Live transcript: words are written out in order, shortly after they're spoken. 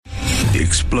The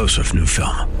explosive new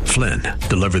film, Flynn,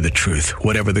 deliver the truth,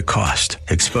 whatever the cost,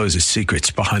 exposes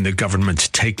secrets behind the government's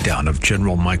takedown of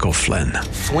General Michael Flynn.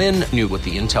 Flynn knew what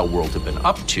the intel world had been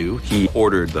up to. He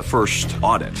ordered the first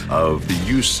audit of the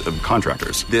use of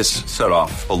contractors. This set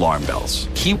off alarm bells.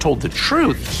 He told the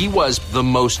truth. He was the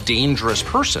most dangerous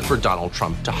person for Donald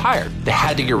Trump to hire. They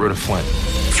had to get rid of Flynn.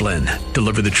 Flynn,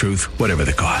 deliver the truth, whatever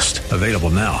the cost. Available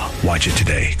now. Watch it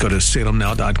today. Go to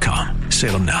salemnow.com.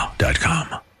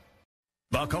 salemnow.com.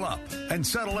 Buckle up and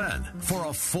settle in for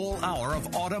a full hour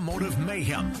of automotive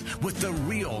mayhem with the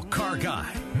real car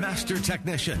guy, master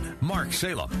technician Mark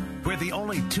Salem, where the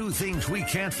only two things we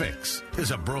can't fix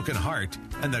is a broken heart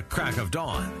and the crack of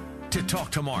dawn. To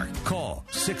talk to Mark, call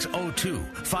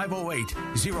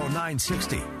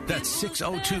 602-508-0960. That's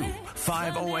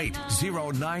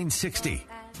 602-508-0960.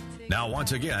 Now,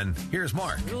 once again, here's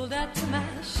Mark. Well,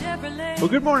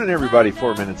 good morning, everybody.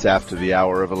 4 minutes after the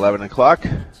hour of 11 o'clock,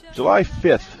 July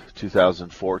 5th,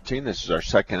 2014. This is our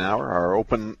second hour.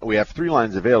 We have three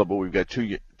lines available. We've got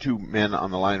two men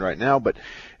on the line right now, but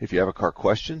if you have a car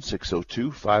question,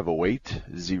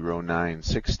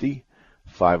 602-508-0960.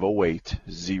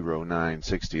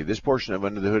 508-0960. This portion of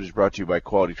Under the Hood is brought to you by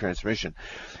Quality Transmission.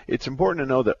 It's important to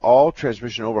know that all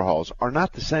transmission overhauls are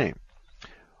not the same.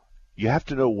 You have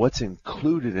to know what's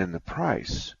included in the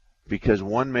price, because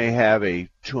one may have a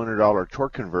 $200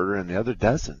 torque converter and the other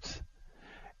doesn't.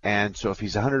 And so if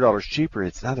he's $100 cheaper,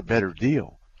 it's not a better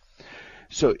deal.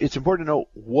 So it's important to know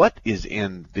what is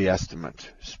in the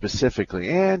estimate specifically,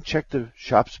 and check the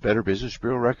shop's Better Business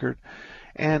Bureau record.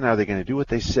 And are they going to do what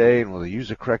they say, and will they use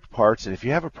the correct parts? And if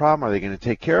you have a problem, are they going to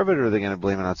take care of it, or are they going to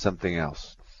blame it on something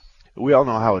else? We all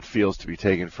know how it feels to be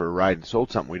taken for a ride and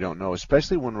sold something we don't know,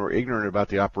 especially when we're ignorant about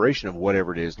the operation of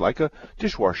whatever it is, like a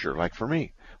dishwasher, like for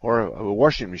me, or a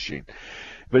washing machine.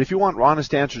 But if you want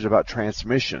honest answers about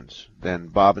transmissions, then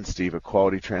Bob and Steve at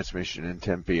Quality Transmission in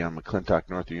Tempe on McClintock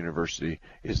North of University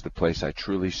is the place I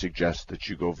truly suggest that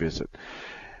you go visit.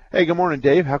 Hey, good morning,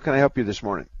 Dave. How can I help you this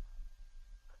morning?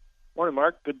 Morning,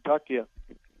 Mark. Good to talk to you.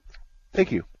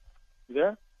 Thank you. You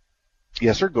there?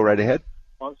 Yes, sir. Go right ahead.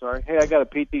 Oh, I'm sorry. Hey, I got a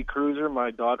PT Cruiser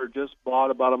my daughter just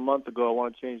bought about a month ago. I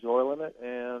want to change the oil in it,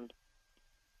 and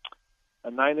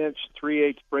a 9-inch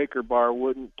 3/8 breaker bar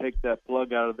wouldn't take that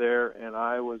plug out of there, and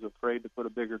I was afraid to put a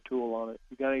bigger tool on it.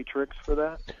 You got any tricks for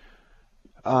that?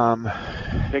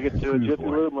 Take it to a Jiffy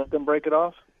Lube and let them break it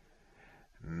off?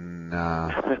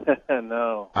 No.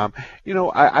 No.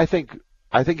 I think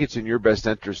it's in your best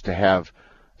interest to have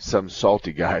some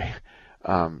salty guy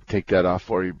take that off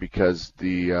for you, because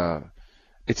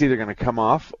it's either going to come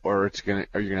off or you're going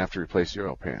to have to replace the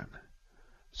oil pan.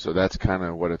 So that's kind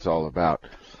of what it's all about.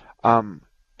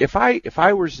 If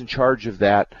I was in charge of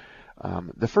that,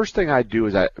 the first thing I'd do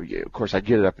is I'd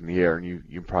get it up in the air, and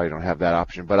you probably don't have that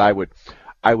option, but I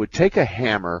would take a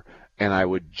hammer and I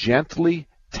would gently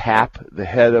tap the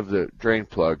head of the drain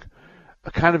plug,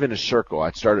 kind of in a circle.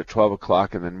 I'd start at 12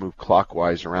 o'clock and then move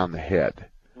clockwise around the head.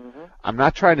 Mm-hmm. I'm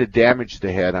not trying to damage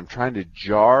the head. I'm trying to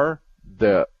jar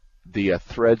the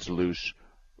threads loose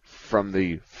from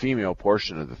the female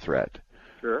portion of the thread.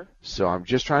 Sure. So I'm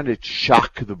just trying to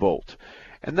shock the bolt.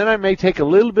 And then I may take a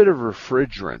little bit of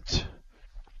refrigerant,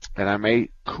 and I may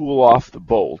cool off the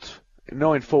bolt,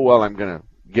 knowing full well I'm going to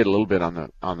get a little bit on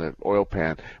the oil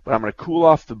pan, but I'm going to cool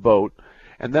off the boat,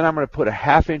 and then I'm going to put a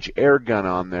 1/2-inch air gun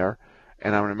on there,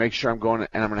 and I'm going to make sure I'm going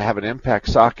to have an impact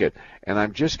socket, and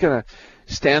I'm just going to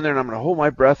stand there, and I'm going to hold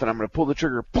my breath, and I'm going to pull the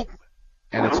trigger, boom,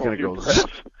 and it's going to go zzz.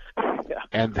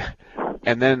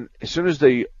 And then as soon as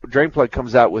the drain plug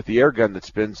comes out with the air gun that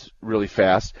spins really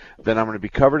fast, then I'm going to be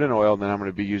covered in oil, and then I'm going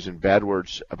to be using bad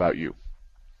words about you.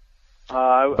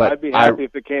 I'd be happy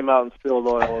if it came out and spilled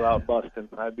oil without busting.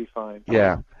 I'd be fine.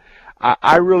 Yeah.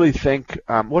 I really think,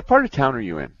 what part of town are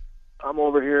you in? I'm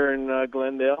over here in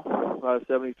Glendale,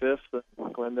 75th,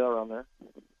 Glendale, around there.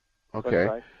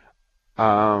 Okay.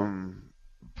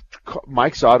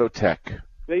 Mike's Auto Tech.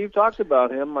 Yeah, you've talked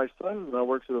about him. My son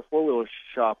works at a four-wheeler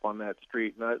shop on that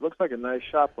street, and it looks like a nice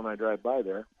shop when I drive by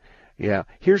there. Yeah.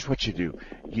 Here's what you do.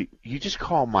 You just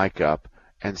call Mike up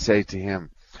and say to him,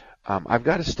 I've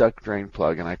got a stuck drain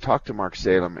plug, and I talked to Mark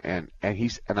Salem, and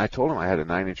I told him I had a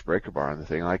 9-inch breaker bar on the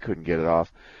thing, and I couldn't get it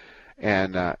off.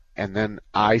 And then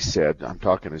I said, I'm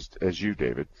talking as you,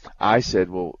 David. I said,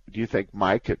 well, do you think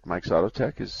Mike at Mike's Auto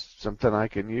Tech is something I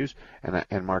can use?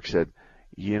 And Mark said,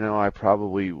 I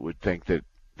probably would think that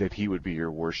he would be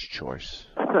your worst choice.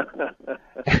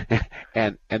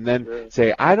 and then sure.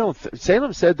 Say,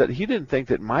 Salem said that he didn't think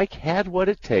that Mike had what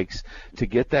it takes to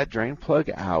get that drain plug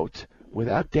out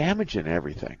without damaging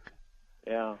everything.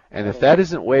 Yeah. And if that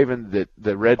isn't waving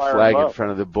the red flag in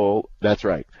front of the bull, that's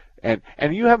right. And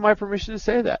you have my permission to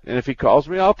say that. And if he calls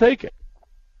me, I'll take it.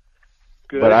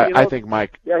 Good. But I think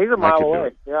Mike. Yeah, he's a Mike mile could do away.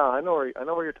 it. Yeah, I know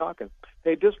where you're talking.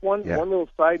 Hey, just one little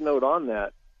side note on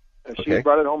that. She Okay.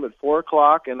 brought it home at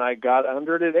 4:00, and I got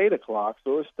under it at 8:00,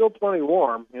 so it was still plenty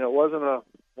warm. You know, it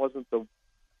wasn't the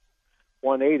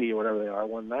 180 or whatever they are,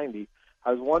 190.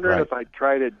 I was wondering Right. if I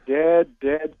tried it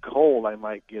dead cold, I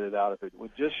might get it out. If it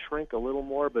would just shrink a little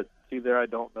more, but see there, I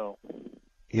don't know.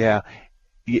 Yeah.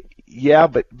 Yeah,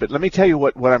 but let me tell you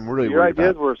what I'm really Your worried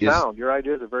ideas about. were sound. Your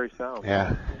ideas are very sound.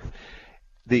 Yeah.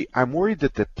 I'm worried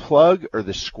that the plug or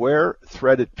the square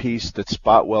threaded piece that's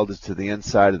spot welded to the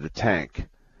inside of the tank,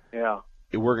 Yeah.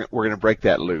 we're going to break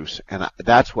that loose, and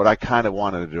that's what I kind of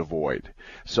wanted to avoid.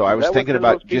 So I was thinking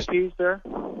about just. PTs there?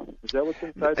 Is that what's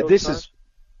inside those this cars?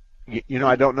 is,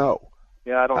 I don't know.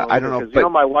 Yeah, I don't know. I don't know, Because, but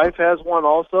my wife has one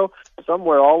also.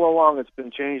 Somewhere all along it's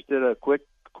been changed at a quick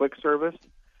service,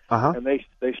 and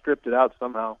they stripped it out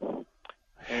somehow.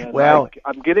 And well,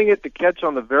 I'm getting it to catch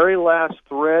on the very last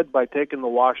thread by taking the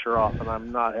washer off, and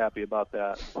I'm not happy about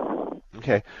that.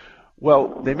 Okay.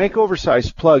 Well, they make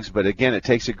oversized plugs, but again, it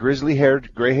takes a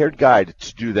gray-haired guy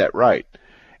to do that right.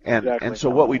 And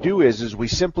so what we do is we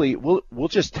simply we'll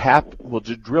just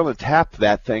drill and tap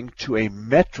that thing to a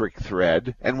metric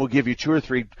thread, and we'll give you 2 or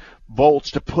 3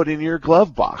 bolts to put in your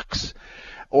glove box.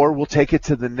 Or we'll take it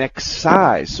to the next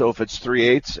size. So if it's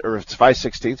 3/8 or if it's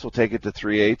 5/16, we'll take it to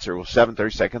 3/8 or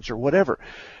 7/32 or whatever.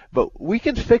 But we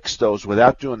can fix those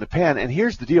without doing the pan. And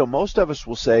here's the deal. Most of us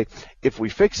will say, if we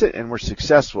fix it and we're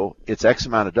successful, it's X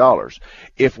amount of dollars.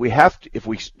 If we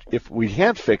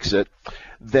can't fix it,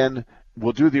 then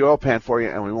we'll do the oil pan for you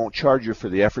and we won't charge you for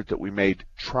the effort that we made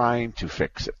trying to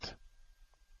fix it.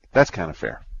 That's kind of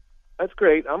fair. That's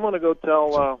great. I'm going to go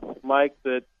tell Mike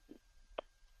that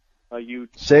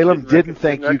Salem didn't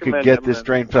think you could get this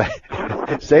drain plug.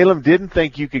 Salem didn't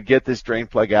think you could get this drain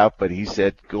plug out, but he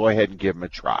said, "Go ahead and give him a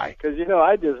try." Because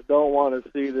I just don't want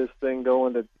to see this thing go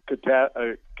into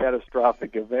a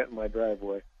catastrophic event in my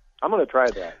driveway. I'm going to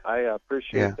try that. I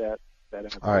appreciate that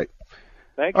answer. All right.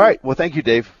 Thank you. All right. Well, thank you,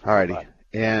 Dave. All righty.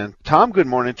 And Tom, good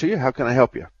morning to you. How can I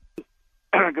help you?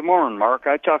 Good morning, Mark.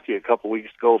 I talked to you a couple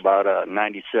weeks ago about a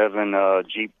 '97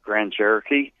 Jeep Grand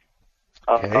Cherokee.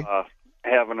 Okay.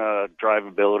 Having a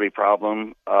drivability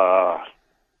problem.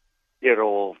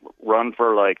 It'll run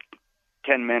for like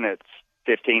 10 minutes,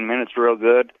 15 minutes real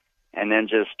good, and then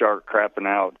just start crapping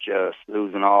out, just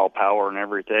losing all power and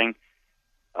everything.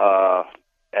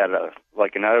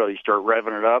 Like an idle, you start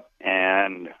revving it up,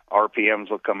 and RPMs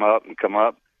will come up,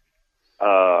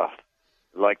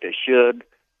 like they should.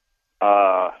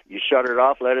 You shut it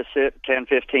off, let it sit 10,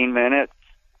 15 minutes,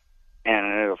 and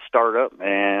it'll start up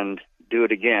and do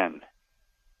it again.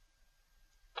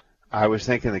 I was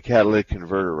thinking the catalytic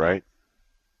converter, right?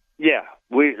 Yeah,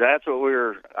 that's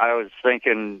what I was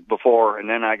thinking before, and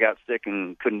then I got sick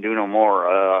and couldn't do no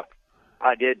more.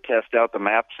 I did test out the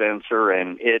map sensor,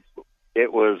 and it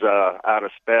was out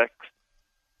of spec.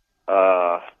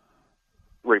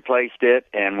 Replaced it,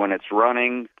 and when it's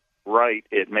running right,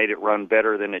 it made it run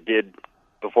better than it did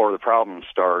before the problem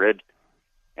started.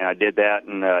 And I did that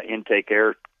in the intake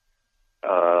air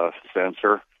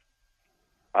sensor.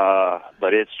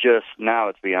 But it's just now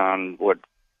it's beyond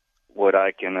what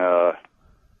I can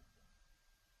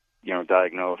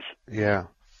diagnose. Yeah.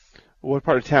 What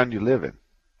part of town do you live in?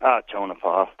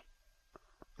 Tonopah.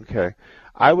 Okay.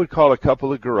 I would call a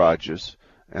couple of garages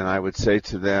and I would say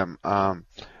to them,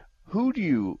 who do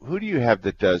you have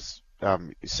that does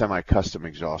semi-custom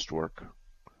exhaust work?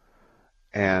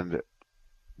 And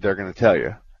they're going to tell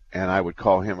you. And I would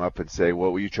call him up and say,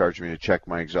 what will you charge me to check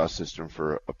my exhaust system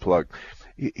for a plug?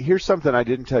 Here's something I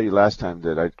didn't tell you last time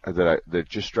that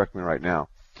just struck me right now.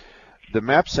 The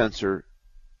map sensor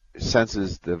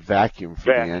senses the vacuum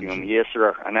for the engine. Yes,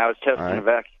 sir. And I was testing the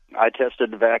vacuum. I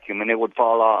tested the vacuum, and it would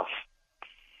fall off.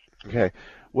 Okay.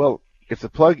 Well, if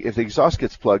the exhaust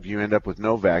gets plugged, you end up with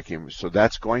no vacuum. So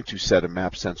that's going to set a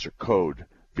map sensor code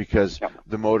because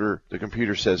the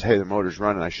computer says, hey, the motor's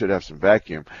running. I should have some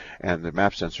vacuum. And the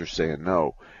map sensor's saying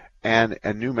no. And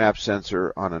a new map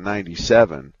sensor on a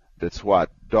 97 that's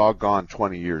doggone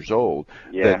 20 years old,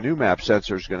 that new map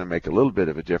sensor is going to make a little bit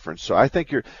of a difference. So I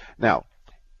think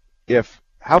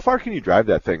how far can you drive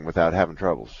that thing without having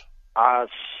troubles?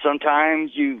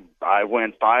 Sometimes I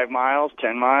went 5 miles,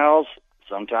 10 miles,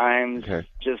 sometimes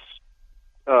just,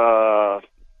 a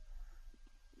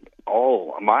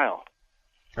mile.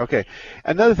 Okay.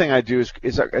 Another thing I do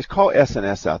is call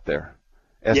S&S out there.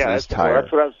 S&S Tire.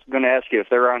 That's what I was going to ask you, if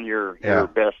they're on your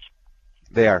best.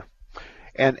 They are.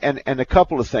 And a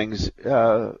couple of things.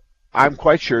 I'm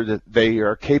quite sure that they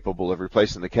are capable of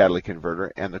replacing the catalytic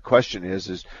converter, and the question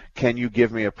is can you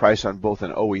give me a price on both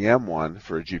an OEM one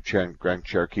for a Jeep Grand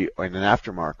Cherokee and an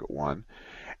aftermarket one,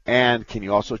 and can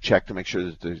you also check to make sure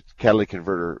that the catalytic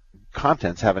converter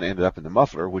contents haven't ended up in the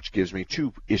muffler, which gives me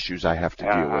two issues I have to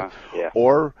deal with. Yeah.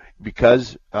 Or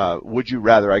because would you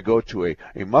rather I go to a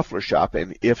muffler shop,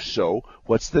 and if so,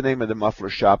 what's the name of the muffler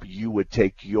shop you would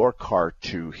take your car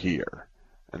to here?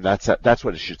 And that's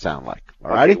what it should sound like.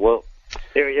 All righty? Okay, well,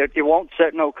 it won't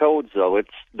set no codes, though.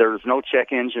 There's no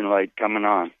check engine light coming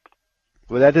on.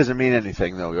 Well, that doesn't mean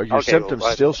anything, though. Your symptoms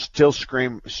still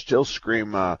scream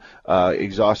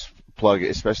exhaust plug,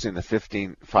 especially in the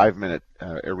 5-minute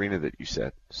arena that you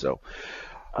said. So,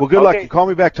 well, good luck. Call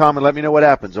me back, Tom, and let me know what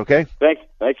happens, okay? Thank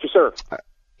you, sir.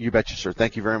 You betcha, sir.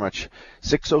 Thank you very much.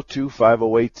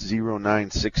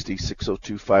 602-508-0960,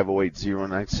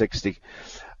 602-508-0960.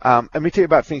 Let me tell you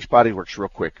about Phoenix Body Works real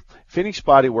quick. Phoenix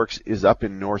Body Works is up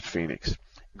in North Phoenix.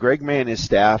 Greg May and his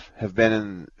staff have been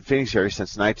in the Phoenix area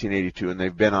since 1982, and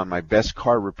they've been on my best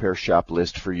car repair shop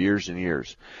list for years and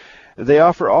years. They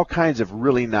offer all kinds of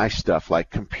really nice stuff like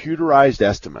computerized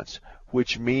estimates,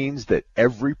 which means that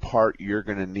every part you're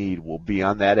going to need will be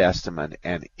on that estimate,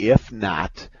 and if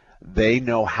not, they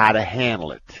know how to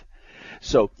handle it.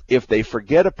 So if they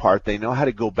forget a part, they know how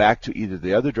to go back to either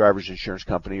the other driver's insurance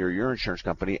company or your insurance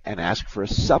company and ask for a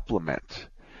supplement.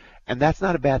 And that's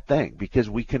not a bad thing, because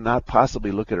we cannot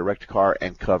possibly look at a wrecked car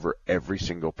and cover every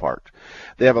single part.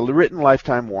 They have a written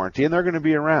lifetime warranty, and they're going to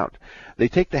be around. They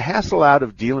take the hassle out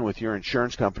of dealing with your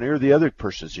insurance company or the other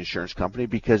person's insurance company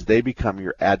because they become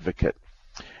your advocate.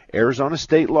 Arizona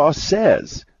state law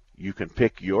says you can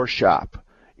pick your shop.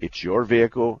 It's your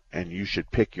vehicle, and you should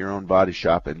pick your own body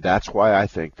shop, and that's why I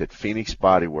think that Phoenix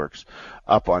Body Works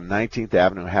up on 19th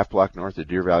Avenue, half block north of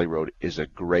Deer Valley Road, is a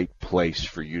great place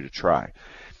for you to try.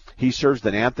 He serves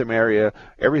the Anthem area,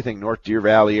 everything North Deer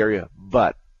Valley area,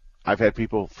 but I've had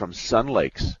people from Sun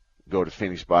Lakes go to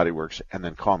Phoenix Body Works and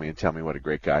then call me and tell me what a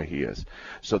great guy he is.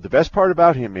 So the best part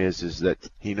about him is that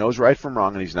he knows right from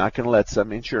wrong, and he's not going to let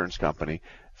some insurance company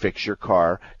fix your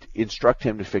car, instruct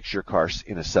him to fix your car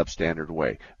in a substandard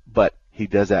way. But he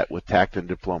does that with tact and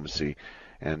diplomacy,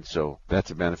 and so that's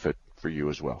a benefit for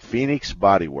you as well. Phoenix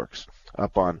Body Works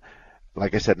up on,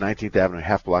 like I said, 19th Avenue,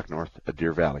 half block north of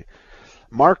Deer Valley.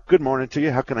 Mark, good morning to you.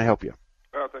 How can I help you?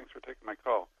 Well, thanks for taking my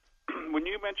call. When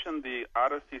you mentioned the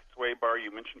Odyssey sway bar,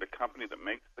 you mentioned a company that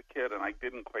makes the kit, and I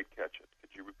didn't quite catch it.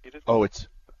 Could you repeat it? Oh, it's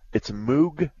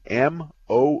Moog,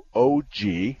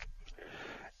 M-O-O-G,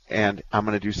 and I'm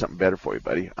going to do something better for you,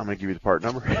 buddy. I'm going to give you the part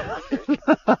number.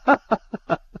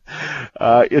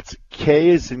 It's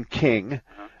K as in King,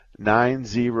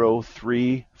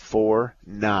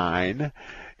 90349.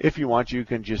 If you want, you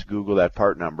can just Google that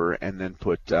part number and then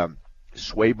put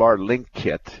sway bar link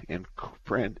kit in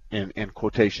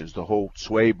quotations, the whole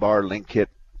sway bar link kit,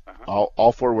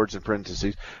 all 4 words in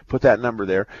parentheses. Put that number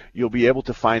there. You'll be able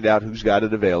to find out who's got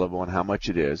it available and how much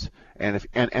it is. And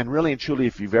really and truly,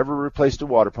 if you've ever replaced a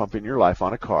water pump in your life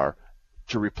on a car,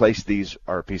 to replace these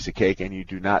are a piece of cake, and you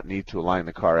do not need to align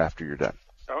the car after you're done.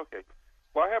 Okay.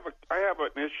 Well, I have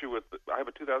an issue with. I have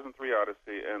a 2003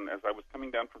 Odyssey, and as I was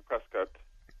coming down from Prescott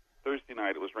Thursday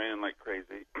night, it was raining like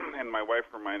crazy, and my wife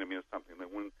reminded me of something,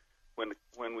 that when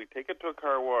we take it to a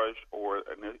car wash or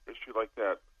an issue like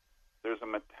that, there's a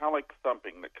metallic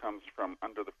thumping that comes from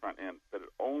under the front end, that it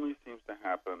only seems to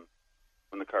happen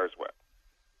when the car is wet.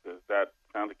 Does that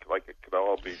sound like it could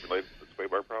all be related to the sway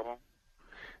bar problem?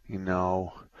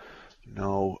 No. And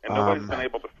nobody's been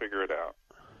able to figure it out.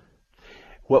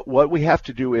 What we have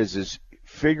to do is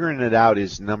figuring it out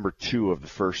is number 2 of the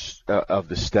first of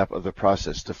the step of the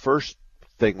process. The first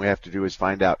thing we have to do is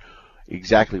find out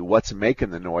exactly what's making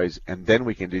the noise, and then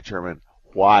we can determine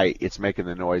why it's making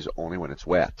the noise only when it's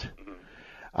wet.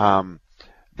 Mm-hmm.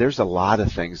 There's a lot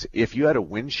of things. If you had a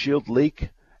windshield leak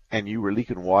and you were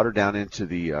leaking water down into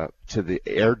the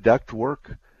air duct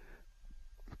work,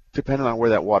 depending on where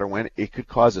that water went, it could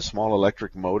cause a small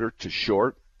electric motor to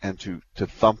short and to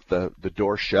thump the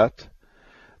door shut.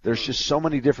 There's just so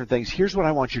many different things. Here's what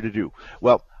I want you to do.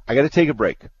 Well, I got to take a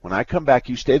break. When I come back,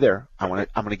 you stay there. I'm going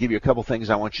to give you a couple things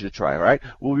I want you to try, all right?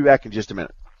 We'll be back in just a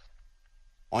minute.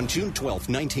 On June 12,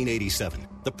 1987,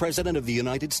 the President of the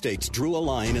United States drew a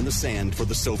line in the sand for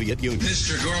the Soviet Union.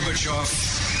 Mr.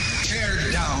 Gorbachev,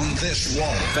 tear down this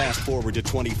wall. Fast forward to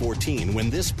 2014, when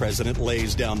this president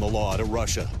lays down the law to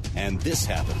Russia. And this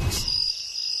happens.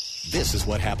 This is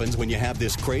what happens when you have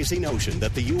this crazy notion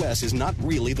that the U.S. is not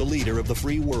really the leader of the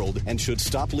free world and should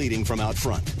stop leading from out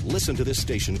front. Listen to this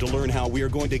station to learn how we are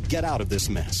going to get out of this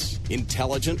mess.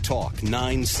 Intelligent Talk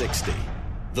 960.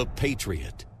 The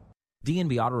Patriot.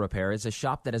 D&B Auto Repair is a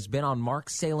shop that has been on Mark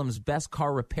Salem's best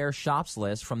car repair shops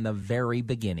list from the very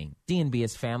beginning. D&B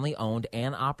is family-owned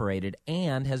and operated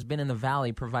and has been in the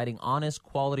Valley providing honest,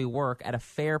 quality work at a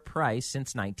fair price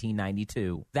since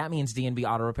 1992. That means D&B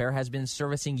Auto Repair has been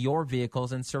servicing your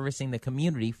vehicles and servicing the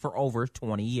community for over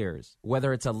 20 years.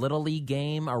 Whether it's a Little League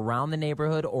game around the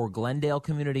neighborhood or Glendale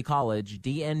Community College,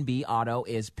 D&B Auto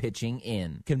is pitching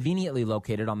in. Conveniently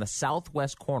located on the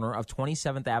southwest corner of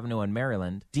 27th Avenue in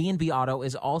Maryland, D&B Auto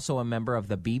is also a member of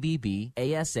the BBB,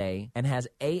 ASA, and has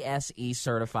ASE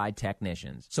certified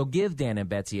technicians. So give Dan and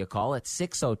Betsy a call at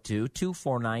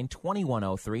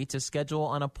 602-249-2103 to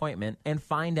schedule an appointment and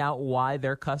find out why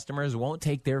their customers won't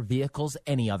take their vehicles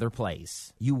any other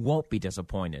place. You won't be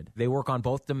disappointed. They work on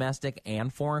both domestic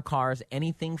and foreign cars,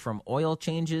 anything from oil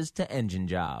changes to engine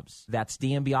jobs. That's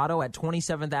D&B Auto at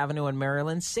 27th Avenue in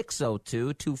Maryland,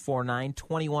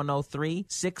 602-249-2103,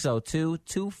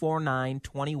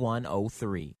 602-249-2103.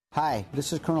 Hi,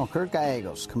 this is Colonel Kurt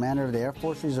Gallegos, commander of the Air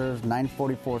Force Reserve's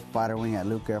 944th Fighter Wing at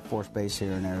Luke Air Force Base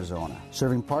here in Arizona.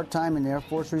 Serving part-time in the Air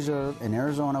Force Reserve in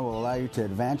Arizona will allow you to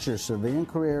advance your civilian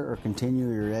career or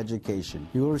continue your education.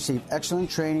 You will receive excellent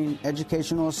training,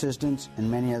 educational assistance,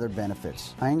 and many other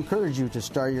benefits. I encourage you to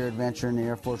start your adventure in the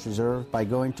Air Force Reserve by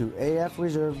going to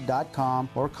afreserve.com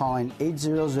or calling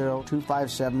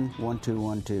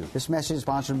 800-257-1212. This message is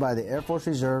sponsored by the Air Force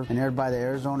Reserve and aired by the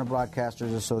Arizona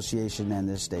Broadcasters Association and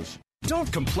this station.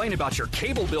 Don't complain about your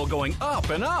cable bill going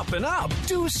up and up and up.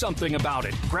 Do something about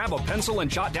it. Grab a pencil and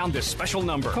jot down this special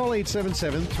number. Call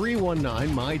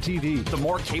 877-319-MY-TV. The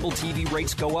more cable TV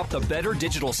rates go up, the better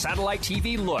digital satellite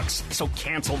TV looks. So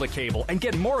cancel the cable and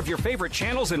get more of your favorite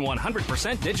channels in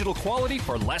 100% digital quality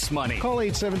for less money. Call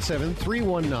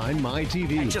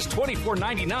 877-319-MY-TV. At just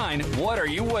 $24.99, what are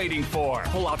you waiting for?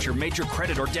 Pull out your major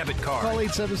credit or debit card. Call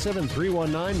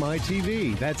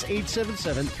 877-319-MY-TV. That's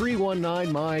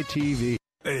 877-319-MY-TV.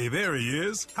 Hey, there he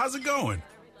is. How's it going?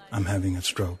 I'm having a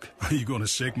stroke. Are you going to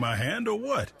shake my hand or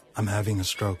what? I'm having a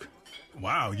stroke.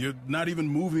 Wow, you're not even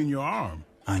moving your arm.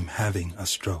 I'm having a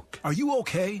stroke. Are you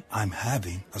okay? I'm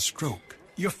having a stroke.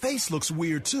 Your face looks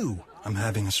weird, too. I'm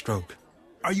having a stroke.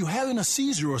 Are you having a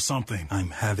seizure or something? I'm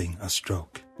having a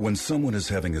stroke. When someone is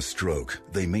having a stroke,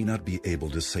 they may not be able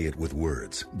to say it with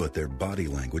words, but their body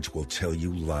language will tell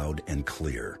you loud and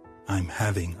clear. I'm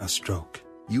having a stroke.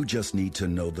 You just need to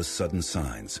know the sudden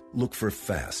signs. Look for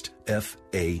FAST,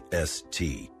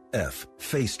 F-A-S-T. F,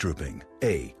 face drooping.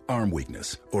 A, arm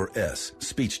weakness. Or S,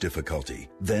 speech difficulty.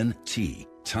 Then T,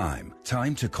 time.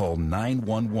 Time to call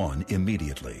 911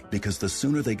 immediately, because the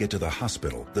sooner they get to the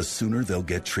hospital, the sooner they'll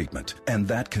get treatment. And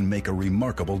that can make a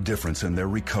remarkable difference in their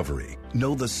recovery.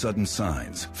 Know the sudden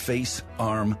signs. Face,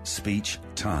 arm, speech,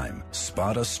 time.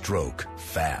 Spot a stroke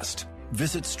fast.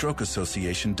 Visit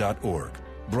strokeassociation.org.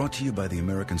 Brought to you by the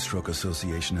American Stroke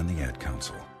Association and the Ad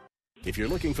Council. If you're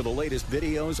looking for the latest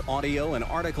videos, audio, and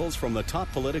articles from the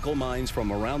top political minds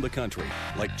from around the country,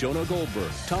 like Jonah Goldberg,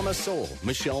 Thomas Sowell,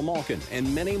 Michelle Malkin,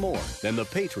 and many more, then The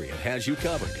Patriot has you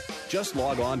covered. Just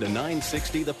log on to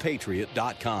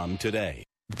 960thepatriot.com today.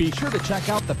 Be sure to check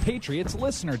out The Patriot's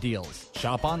listener deals.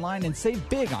 Shop online and save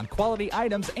big on quality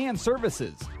items and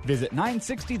services. Visit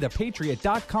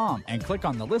 960thepatriot.com and click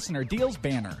on the listener deals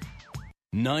banner.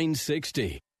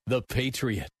 960, The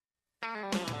Patriot.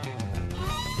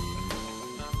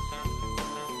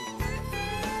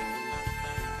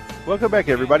 Welcome back,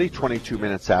 everybody. 22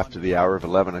 minutes after the hour of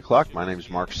 11 o'clock. My name is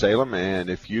Mark Salem, and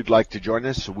if you'd like to join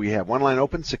us, we have one line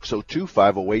open,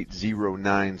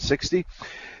 602-508-0960.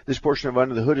 This portion of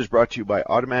Under the Hood is brought to you by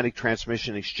Automatic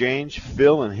Transmission Exchange.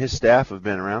 Phil and his staff have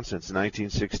been around since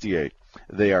 1968.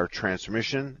 They are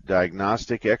transmission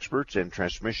diagnostic experts and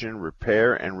transmission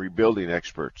repair and rebuilding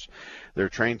experts. Their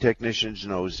trained technicians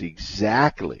knows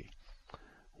exactly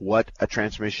what a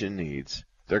transmission needs.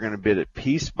 They're going to bid it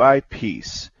piece by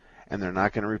piece, and they're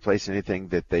not going to replace anything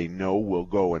that they know will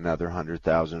go another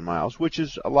 100,000 miles, which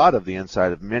is a lot of the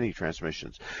inside of many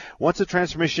transmissions. Once a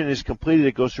transmission is completed,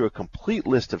 it goes through a complete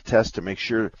list of tests to make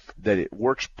sure that it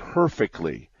works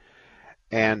perfectly.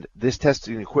 And this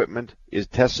testing equipment is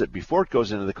tested before it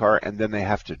goes into the car, and then they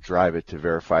have to drive it to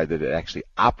verify that it actually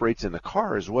operates in the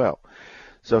car as well.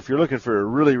 So if you're looking for a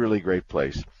really, really great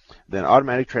place, then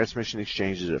Automatic Transmission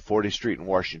Exchange is at 40th Street in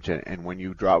Washington. And when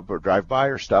you drive by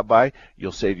or stop by,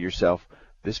 you'll say to yourself,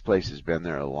 this place has been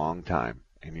there a long time.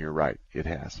 And you're right, it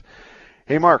has.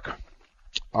 Hey, Mark,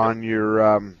 on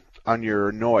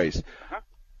your noise,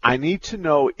 I need to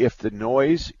know if the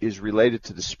noise is related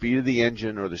to the speed of the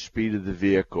engine or the speed of the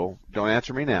vehicle. Don't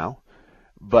answer me now.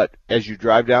 But as you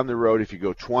drive down the road, if you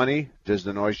go 20, does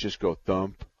the noise just go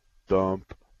thump,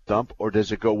 thump, thump, or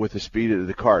does it go with the speed of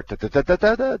the car?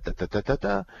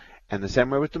 Da-da-da-da-da-da-da-da-da-da. And the same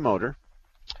way with the motor.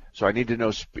 So I need to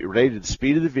know related to the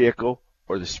speed of the vehicle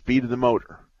or the speed of the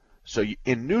motor. So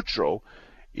in neutral,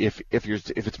 if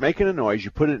it's making a noise,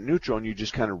 you put it in neutral and you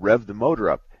just kind of rev the motor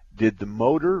up. Did the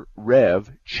motor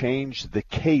rev change the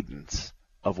cadence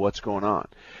of what's going on?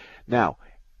 Now,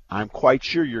 I'm quite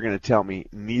sure you're going to tell me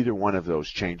neither one of those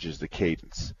changes the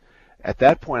cadence. At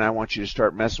that point, I want you to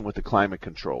start messing with the climate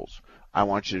controls. I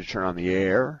want you to turn on the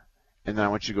air, and then I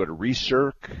want you to go to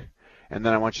recirc, and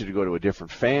then I want you to go to a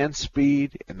different fan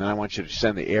speed, and then I want you to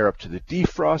send the air up to the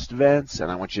defrost vents, and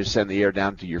I want you to send the air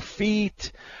down to your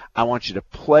feet. I want you to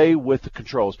play with the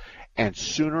controls, and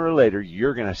sooner or later,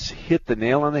 you're going to hit the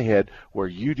nail on the head where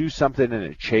you do something and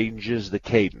it changes the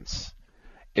cadence.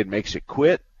 It makes it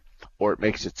quit, or it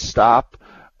makes it stop,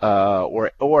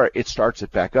 or it starts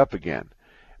it back up again.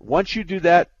 Once you do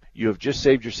that, you have just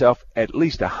saved yourself at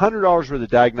least $100 worth of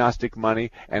diagnostic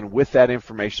money, and with that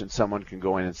information, someone can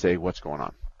go in and say what's going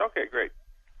on. Okay, great.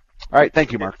 All right,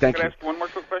 thank you, Mark. Thank you. Can I ask one more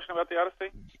quick question about the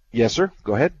Odyssey? Yes, sir.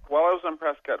 Go ahead. While I was on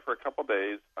Prescott for a couple of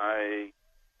days, I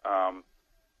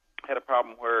had a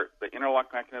problem where the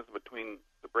interlock mechanism between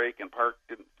the brake and park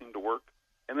didn't seem to work,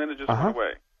 and then it just went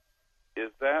away. Is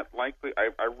that likely?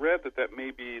 I read that may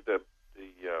be a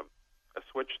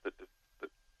switch that is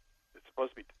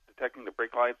supposed to be detecting the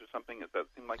brake lights or something. Does that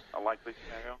seem like a likely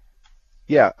scenario?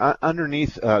 Yeah,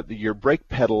 underneath your brake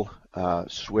pedal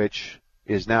switch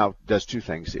does two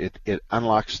things. It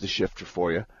unlocks the shifter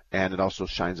for you, and it also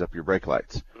shines up your brake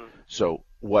lights. Mm-hmm. So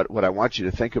what I want you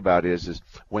to think about is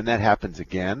when that happens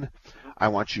again, I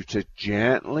want you to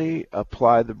gently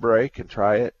apply the brake and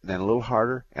try it, and then a little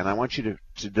harder, and I want you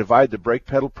to divide the brake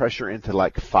pedal pressure into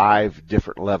like 5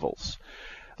 different levels.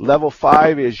 Level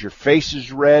 5 is your face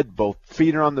is red, both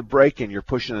feet are on the brake, and you're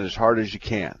pushing it as hard as you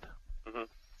can. Mm-hmm.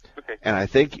 Okay. And I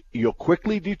think you'll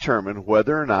quickly determine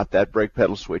whether or not that brake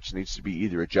pedal switch needs to be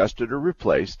either adjusted or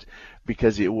replaced,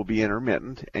 because it will be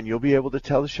intermittent, and you'll be able to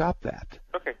tell the shop that.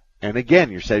 Okay. And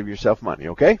again, you're saving yourself money,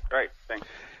 okay? All right, thanks.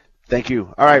 Thank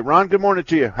you. All right, Ron, good morning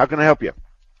to you. How can I help you?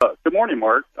 Good morning,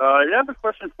 Mark. I have a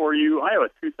question for you. I have a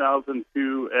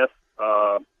 2002 S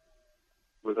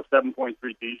with a 7.3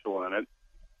 diesel in it,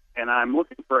 and I'm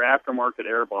looking for aftermarket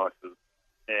air boxes.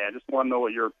 And I just want to know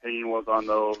what your opinion was on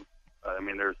those. I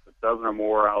mean, there's a dozen or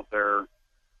more out there, and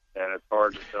it's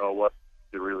hard to tell what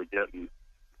you're really getting.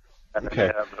 And Okay.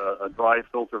 they have a dry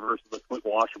filter versus a quick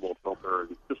washable filter.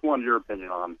 Just wanted your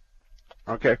opinion on.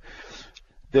 Okay.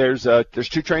 There's 2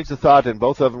 trains of thought, and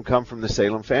both of them come from the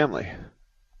Salem family.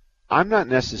 I'm not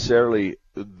necessarily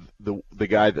the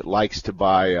guy that likes to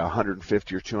buy a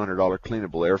 $150 or $200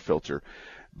 cleanable air filter,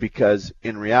 because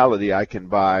in reality I can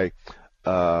buy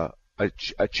a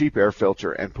cheap air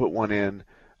filter and put one in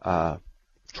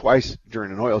twice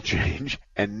during an oil change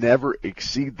and never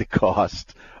exceed the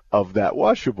cost of that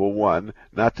washable one,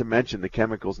 not to mention the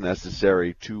chemicals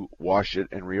necessary to wash it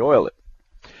and re-oil it.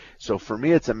 So for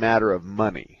me, it's a matter of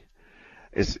money.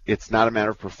 It's not a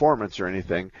matter of performance or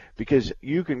anything, because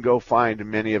you can go find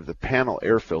many of the panel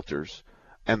air filters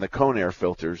and the cone air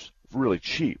filters really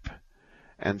cheap.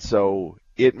 And so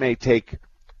it may take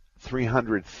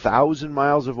 300,000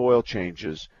 miles of oil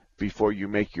changes before you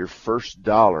make your first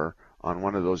dollar on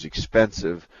one of those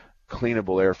expensive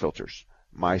cleanable air filters.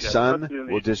 My son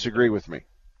will disagree with me.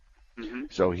 Mm-hmm.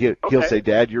 So he'll say,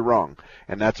 Dad, you're wrong.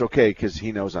 And that's okay, because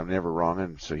he knows I'm never wrong,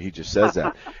 and so he just says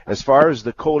that. As far as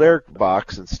the cold air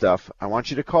box and stuff, I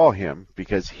want you to call him,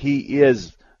 because he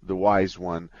is the wise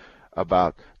one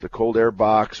about the cold air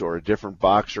box or a different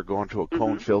box, or going to a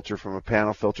cone filter from a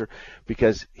panel filter,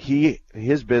 because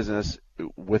his business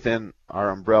within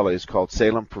our umbrella is called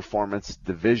Salem Performance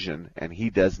Division, and he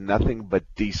does nothing but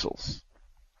diesels.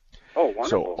 Oh, wonderful.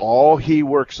 So all he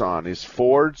works on is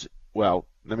Fords. Well,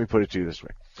 let me put it to you this way.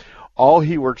 All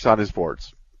he works on is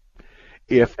Fords.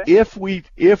 If we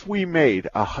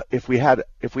had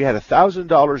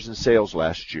 $1,000 in sales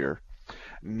last year,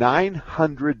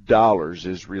 $900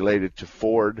 is related to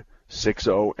Ford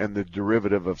 6.0 and the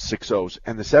derivative of 6.0s,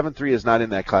 and the 7.3 is not in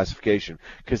that classification,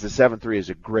 because the 7.3 is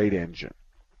a great engine.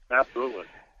 Absolutely.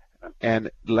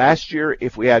 And last year,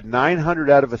 if we had $900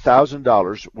 out of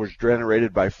 $1,000 was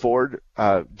generated by Ford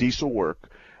diesel work,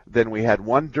 then we had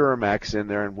 1 Duramax in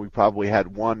there, and we probably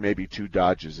had 1, maybe 2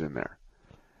 Dodges in there.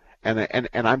 And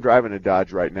I'm driving a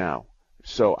Dodge right now,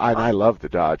 so I love the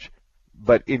Dodge.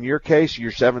 But in your case,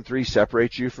 your 7.3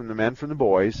 separates you from the men from the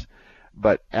boys.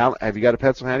 But Al, have you got a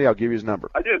pencil handy? I'll give you his number.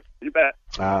 I do. You bet.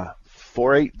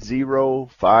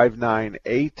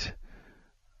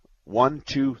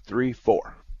 480-598-1234.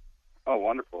 Oh,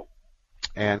 wonderful.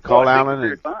 And call Thank you Alan. for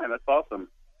your time. That's awesome.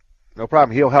 No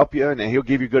problem. He'll help you, and he'll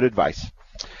give you good advice.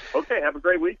 Okay, have a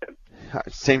great weekend.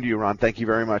 Same to you, Ron. Thank you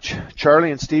very much.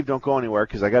 Charlie and Steve, don't go anywhere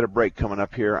because I got a break coming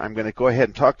up here. I'm going to go ahead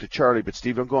and talk to Charlie, but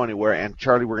Steve, don't go anywhere. And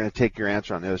Charlie, we're going to take your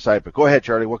answer on the other side. But go ahead,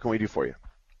 Charlie. What can we do for you?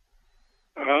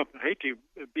 I hate to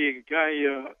be a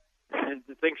guy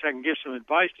that thinks I can give some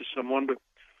advice to someone, but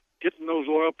getting those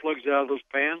oil plugs out of those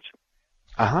pans.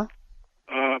 Uh-huh.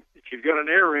 If you've got an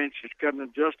air wrench, it's got an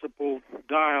adjustable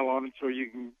dial on it so you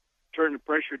can turn the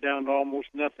pressure down to almost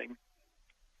nothing.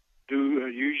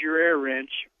 Use your air wrench,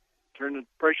 turn the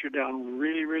pressure down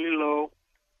really, really low,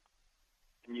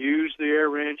 and use the air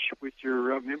wrench with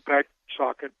your impact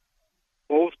socket,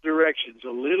 both directions,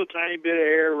 a little tiny bit of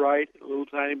air right, a little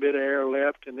tiny bit of air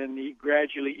left, and then you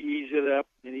gradually ease it up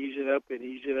and ease it up and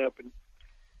ease it up, and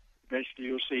eventually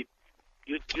you'll see.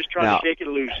 Just try to shake it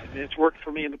loose, and it's worked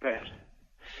for me in the past.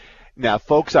 Now,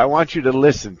 folks, I want you to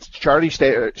listen. Charlie,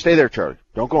 stay there, Charlie.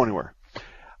 Don't go anywhere.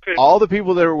 All the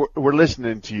people that were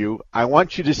listening to you, I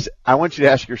want you to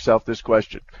ask yourself this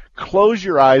question. Close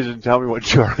your eyes and tell me what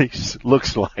Charlie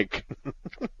looks like.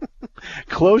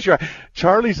 Close your eyes.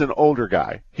 Charlie's an older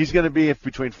guy. He's going to be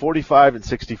between 45 and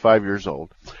 65 years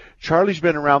old. Charlie's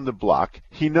been around the block.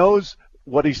 He knows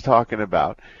what he's talking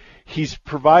about. He's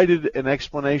provided an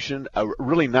explanation, a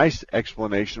really nice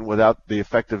explanation without the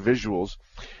effect of visuals.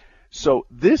 So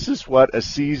this is what a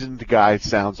seasoned guy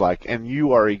sounds like, and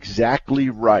you are exactly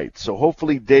right. So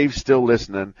hopefully Dave's still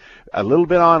listening. A little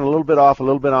bit on, a little bit off, a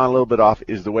little bit on, a little bit off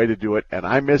is the way to do it, and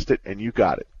I missed it, and you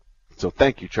got it. So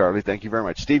thank you, Charlie. Thank you very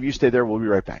much. Steve, you stay there. We'll be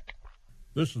right back.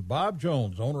 This is Bob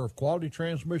Jones, owner of Quality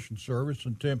Transmission Service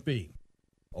in Tempe.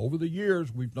 Over the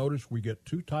years, we've noticed we get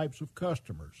two types of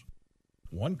customers.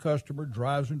 One customer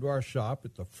drives into our shop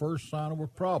at the first sign of a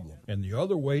problem, and the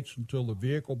other waits until the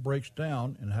vehicle breaks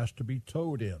down and has to be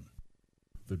towed in.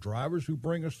 The drivers who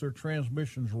bring us their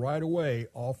transmissions right away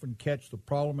often catch the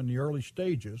problem in the early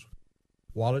stages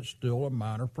while it's still a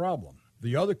minor problem.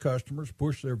 The other customers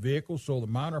push their vehicles so the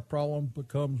minor problem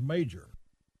becomes major.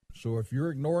 So if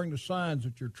you're ignoring the signs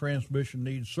that your transmission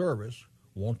needs service,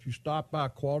 won't you stop by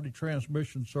Quality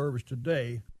Transmission Service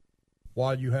today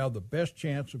while you have the best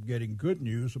chance of getting good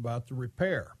news about the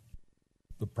repair?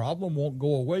 The problem won't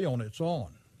go away on its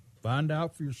own. Find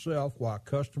out for yourself why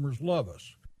customers love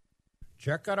us.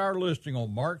 Check out our listing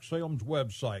on Mark Salem's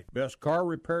website, Best Car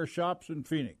Repair Shops in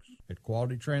Phoenix. At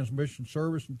Quality Transmission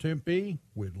Service in Tempe,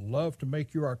 we'd love to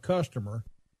make you our customer,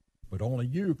 but only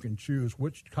you can choose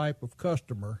which type of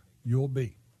customer you'll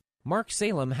be. Mark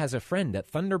Salem has a friend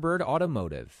at Thunderbird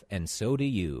Automotive, and so do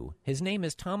you. His name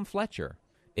is Tom Fletcher.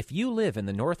 If you live in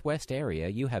the Northwest area,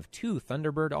 you have two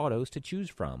Thunderbird autos to choose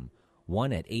from.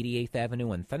 One at 88th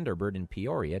Avenue and Thunderbird in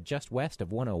Peoria, just west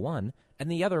of 101,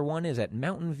 and the other one is at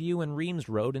Mountain View and Reams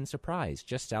Road in Surprise,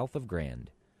 just south of Grand.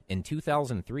 In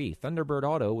 2003, Thunderbird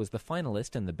Auto was the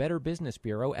finalist in the Better Business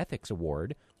Bureau Ethics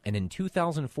Award, and in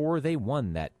 2004 they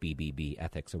won that BBB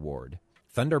Ethics Award.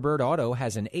 Thunderbird Auto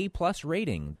has an A-plus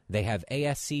rating. They have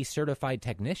ASC certified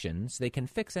technicians, they can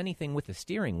fix anything with the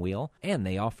steering wheel, and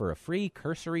they offer a free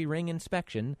cursory ring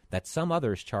inspection that some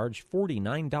others charge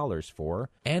 $49 for,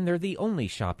 and they're the only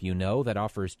shop you know that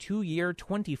offers 2-year,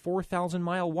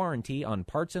 24,000-mile warranty on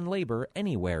parts and labor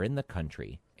anywhere in the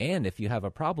country. And if you have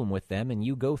a problem with them and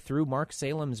you go through Mark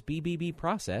Salem's BBB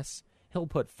process, he'll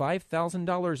put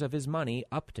 $5,000 of his money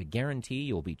up to guarantee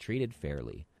you'll be treated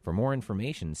fairly. For more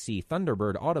information, see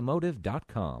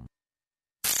ThunderbirdAutomotive.com.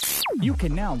 You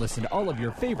can now listen to all of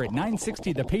your favorite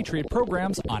 960 The Patriot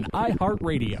programs on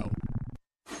iHeartRadio.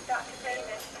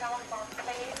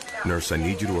 Nurse, I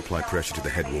need you to apply pressure to the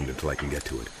head wound until I can get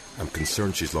to it. I'm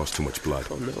concerned she's lost too much blood.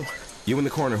 Oh, no. You in the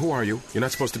corner, who are you? You're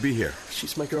not supposed to be here.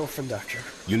 She's my girlfriend, Doctor.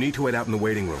 You need to wait out in the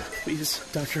waiting room. Please,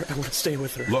 Doctor, I want to stay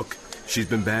with her. Look, she's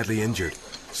been badly injured.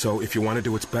 So if you want to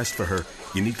do what's best for her,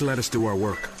 you need to let us do our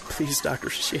work. Please, Doctor,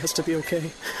 she has to be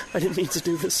okay. I didn't mean to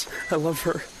do this. I love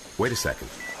her. Wait a second.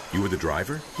 You were the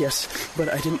driver? Yes, but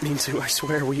I didn't mean to. I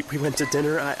swear, we went to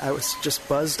dinner. I was just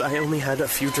buzzed. I only had a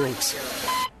few drinks.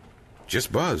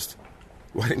 Just buzzed?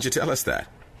 Why didn't you tell us that?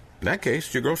 In that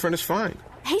case, your girlfriend is fine.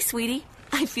 Hey, sweetie.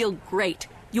 I feel great.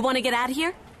 You want to get out of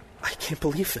here? I can't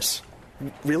believe this.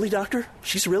 Really, Doctor?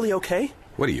 She's really okay?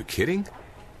 What, are you kidding?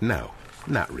 No,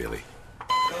 not really.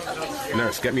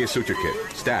 Nurse, get me a suture kit.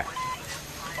 Stat.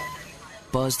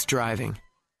 Buzzed driving.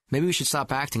 Maybe we should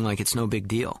stop acting like it's no big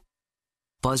deal.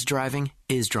 Buzzed driving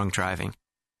is drunk driving.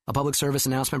 A public service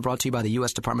announcement brought to you by the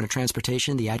U.S. Department of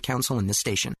Transportation, the Ad Council, and this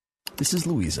station. This is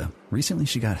Louisa. Recently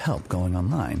she got help going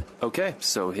online. Okay,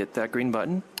 so hit that green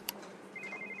button.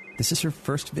 This is her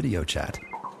first video chat.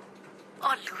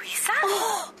 Oh, Luisa?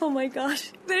 Oh my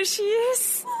gosh, there she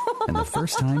is. And the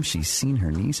first time she's seen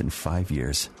her niece in 5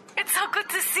 years. It's so good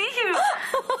to see you.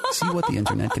 See what the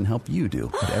internet can help you do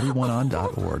at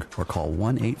everyoneon.org or call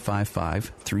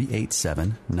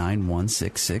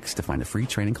 1-855-387-9166 to find a free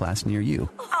training class near you.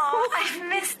 Oh, I've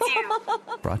missed you.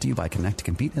 Brought to you by Connect to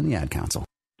Compete and the Ad Council.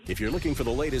 If you're looking for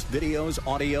the latest videos,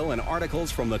 audio, and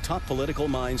articles from the top political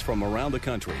minds from around the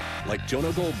country, like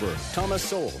Jonah Goldberg, Thomas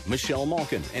Sowell, Michelle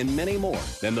Malkin, and many more,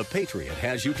 then The Patriot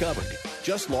has you covered.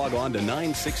 Just log on to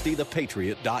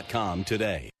 960thepatriot.com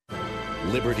today.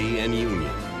 Liberty and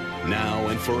union, now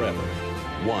and forever,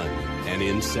 one and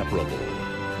inseparable.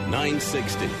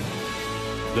 960,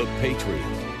 The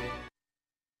Patriot.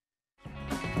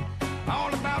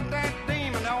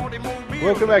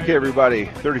 Welcome back, everybody.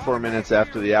 34 minutes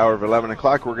after the hour of 11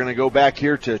 o'clock. We're going to go back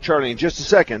here to Charlie in just a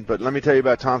second, but let me tell you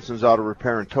about Thompson's Auto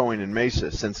Repair and Towing in Mesa.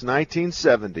 Since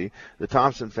 1970, the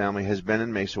Thompson family has been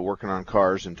in Mesa working on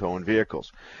cars and towing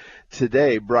vehicles.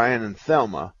 Today, Brian and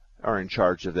Thelma are in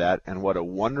charge of that, and what a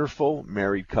wonderful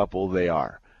married couple they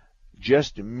are.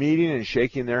 Just meeting and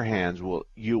shaking their hands,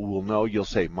 you will know, you'll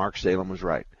say, Mark Salem was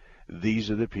right.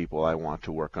 These are the people I want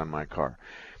to work on my car.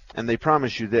 And they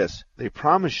promise you this. They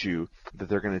promise you that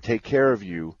they're going to take care of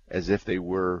you as if they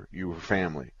were your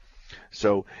family.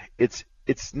 So it's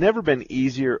never been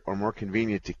easier or more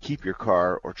convenient to keep your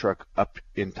car or truck up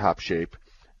in top shape,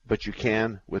 but you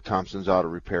can with Thompson's Auto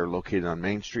Repair, located on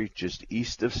Main Street just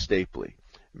east of Stapley.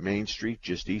 Main Street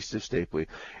just east of Stapley.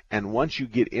 And once you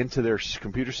get into their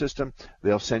computer system,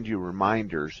 they'll send you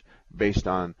reminders based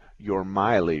on your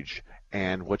mileage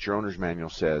and what your owner's manual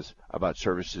says about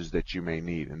services that you may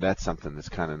need. And that's something that's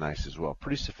kind of nice as well.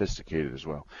 Pretty sophisticated as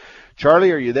well.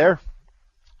 Charlie, are you there?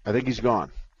 I think he's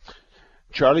gone.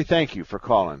 Charlie, thank you for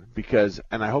calling,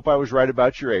 and I hope I was right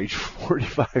about your age,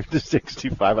 45 to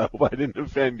 65. I hope I didn't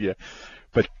offend you.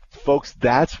 But, folks,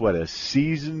 that's what a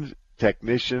seasoned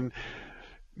technician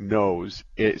knows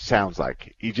it sounds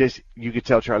like. You could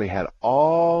tell Charlie had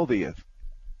all the,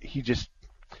 he just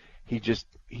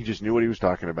knew what he was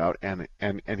talking about, and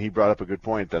he brought up a good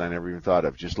point that I never even thought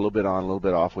of. Just a little bit on, a little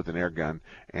bit off with an air gun,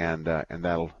 and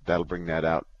that'll bring that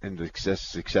out. And the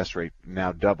success rate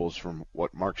now doubles from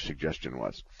what Mark's suggestion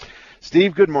was.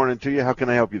 Steve, good morning to you. How can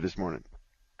I help you this morning?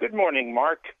 Good morning,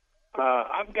 Mark.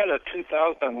 I've got a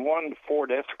 2001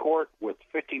 Ford Escort with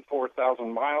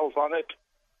 54,000 miles on it.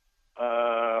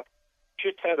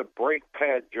 Just had a brake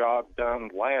pad job done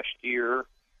last year.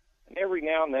 And every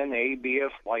now and then the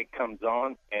ABS light comes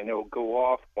on, and it'll go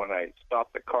off when I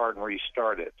stop the car and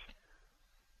restart it.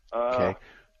 Okay.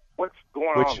 What's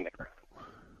going on there?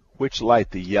 Which light,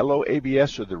 the yellow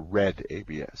ABS or the red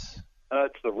ABS?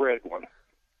 It's the red one.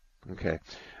 Okay.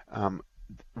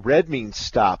 Red means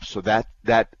stop, so that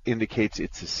indicates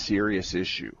it's a serious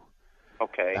issue.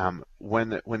 Okay.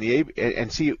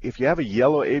 See, if you have a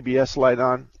yellow ABS light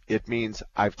on, it means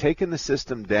I've taken the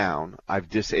system down, I've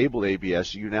disabled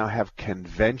ABS, you now have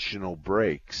conventional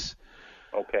brakes.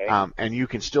 Okay. And you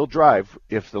can still drive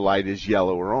if the light is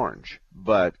yellow or orange.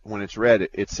 But when it's red,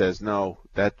 it says no,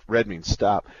 that red means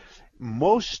stop.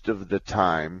 Most of the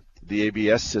time, the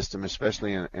ABS system,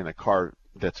 especially in a car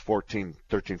that's 13,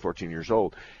 14 years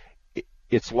old,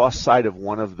 it's lost sight of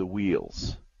one of the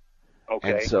wheels.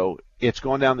 Okay. And so it's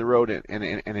going down the road, and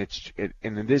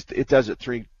it does it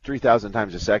 3,000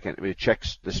 times a second. It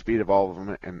checks the speed of all of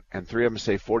them, and three of them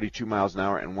say 42 miles an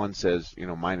hour, and one says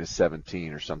minus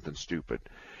 17 or something stupid.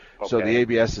 Okay. So the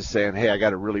ABS is saying, hey, I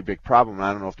got a really big problem, and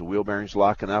I don't know if the wheel bearing's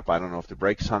locking up, I don't know if the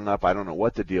brakes hung up, I don't know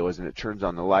what the deal is, and it turns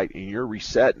on the light, and you're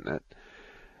resetting it.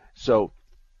 So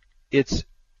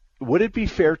would it be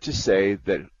fair to say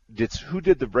that who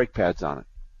did the brake pads on it?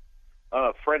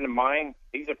 A friend of mine.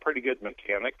 He's a pretty good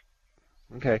mechanic.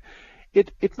 Okay.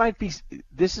 It might be,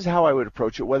 this is how I would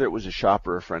approach it, whether it was a shop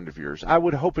or a friend of yours. I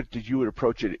would hope that you would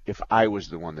approach it if I was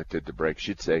the one that did the brakes.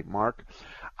 You'd say, Mark,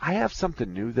 I have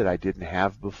something new that I didn't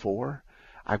have before.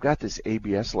 I've got this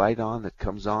ABS light on that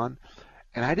comes on,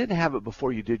 and I didn't have it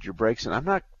before you did your brakes, and I'm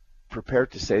not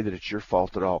prepared to say that it's your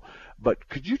fault at all. But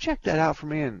could you check that out for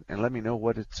me and let me know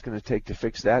what it's going to take to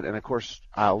fix that? And, of course,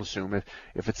 I'll assume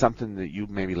if it's something that you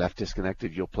maybe left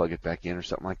disconnected, you'll plug it back in or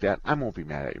something like that. I won't be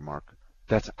mad at you, Mark.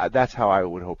 That's how I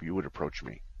would hope you would approach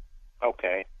me.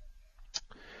 Okay.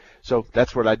 So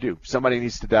that's what I do. Somebody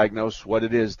needs to diagnose what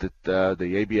it is that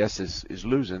the ABS is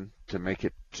losing to make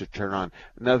it to turn on.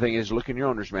 Another thing is look in your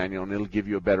owner's manual, and it'll give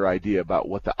you a better idea about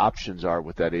what the options are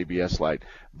with that ABS light.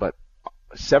 But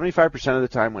 75% of the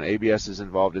time when ABS is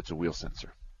involved, it's a wheel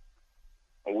sensor.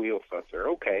 A wheel sensor,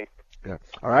 okay. Yeah.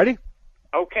 All righty?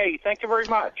 Okay, thank you very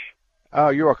much.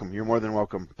 You're welcome. You're more than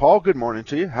welcome. Paul, good morning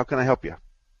to you. How can I help you?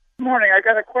 Good morning. I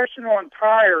got a question on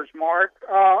tires, Mark.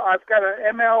 I've got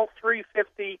an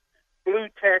ML350 Blue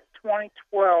Tech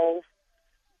 2012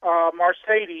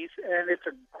 Mercedes, and it's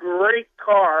a great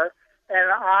car.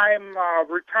 And I'm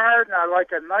retired, and I like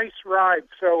a nice ride,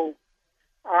 so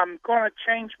I'm going to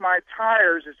change my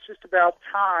tires. It's just about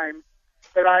time.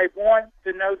 But I want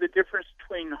to know the difference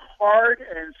between hard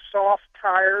and soft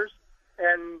tires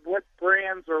and what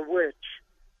brands are which.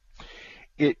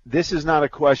 This is not a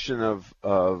question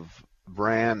of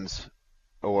brands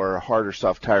or hard or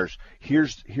soft tires.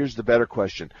 Here's the better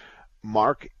question.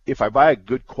 Mark, if I buy a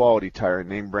good quality tire, a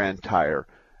name brand tire,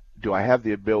 do I have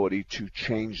the ability to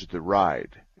change the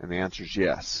ride? And the answer is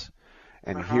yes.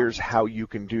 And here's how you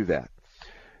can do that.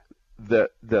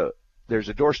 There's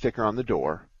a door sticker on the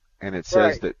door, and it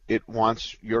says that it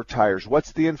wants your tires.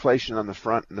 What's the inflation on the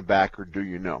front and the back, or do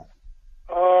you know?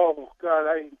 Oh, God,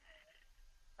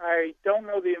 I don't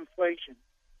know the inflation.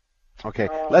 Okay,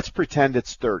 let's pretend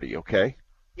it's 30, okay?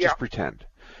 Yeah. Just pretend.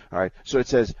 All right, so it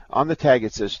says, on the tag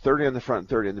it says 30 on the front and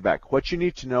 30 on the back. What you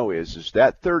need to know is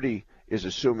that 30 is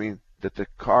assuming that the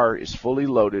car is fully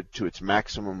loaded to its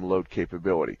maximum load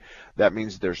capability. That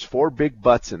means there's 4 big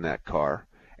butts in that car,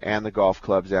 and the golf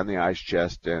clubs, and the ice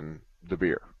chest, and the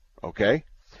beer, okay?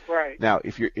 Right. Now,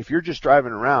 if you're just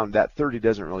driving around, that 30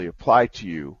 doesn't really apply to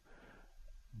you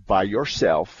by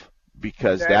yourself,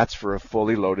 because that's for a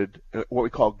fully loaded, what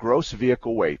we call gross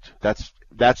vehicle weight. That's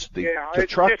the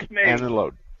truck and the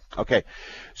load. Okay,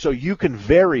 so you can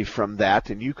vary from that,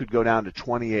 and you could go down to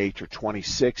 28 or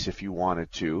 26 if you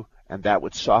wanted to, and that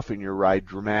would soften your ride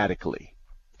dramatically.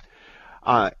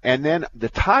 And then the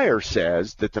tire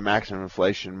says that the maximum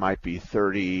inflation might be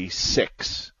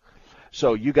 36.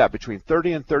 So you got between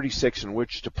 30 and 36 in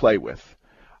which to play with.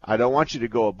 I don't want you to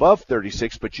go above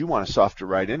 36, but you want a softer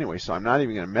ride anyway, so I'm not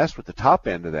even going to mess with the top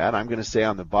end of that. I'm going to say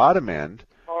on the bottom end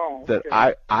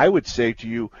that I would say to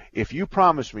you, if you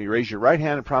promise me, raise your right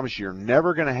hand and promise you're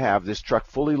never going to have this truck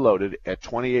fully loaded at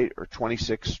 28 or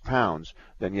 26 pounds,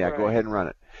 then go ahead and run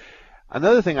it.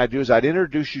 Another thing I'd do is I'd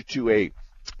introduce you to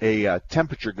a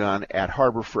temperature gun at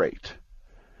Harbor Freight.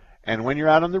 And when you're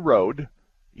out on the road,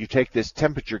 you take this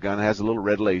temperature gun, it has a little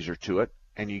red laser to it,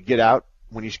 and you get out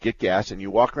when you get gas, and you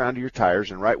walk around to your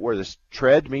tires, and right where the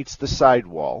tread meets the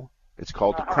sidewall, it's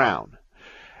called the crown.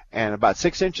 And about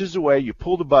 6 inches away, you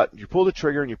pull the button, you pull the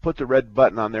trigger, and you put the red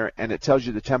button on there, and it tells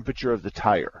you the temperature of the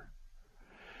tire.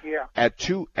 Yeah.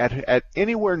 At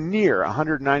anywhere near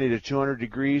 190 to 200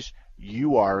 degrees,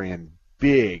 you are in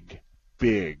big,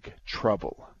 big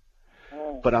trouble.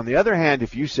 But on the other hand,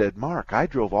 if you said, Mark, I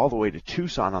drove all the way to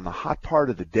Tucson on the hot part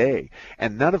of the day,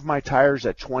 and none of my tires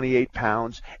at 28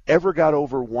 pounds ever got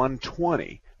over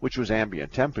 120, which was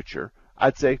ambient temperature,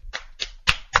 I'd say,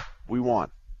 we won.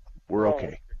 We're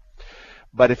okay.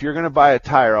 But if you're going to buy a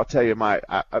tire, I'll tell you,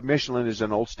 Michelin is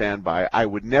an old standby. I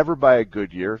would never buy a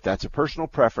Goodyear. That's a personal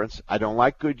preference. I don't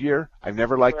like Goodyear. I've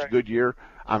never liked Goodyear.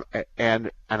 And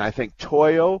I think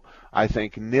Toyo, I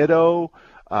think Nitto,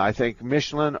 I think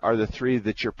Michelin are the 3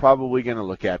 that you're probably going to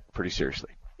look at pretty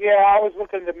seriously. Yeah, I was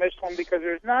looking at Michelin because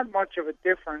there's not much of a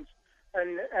difference,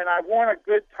 and I want a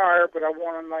good tire, but I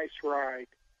want a nice ride.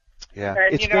 Yeah,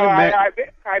 and it's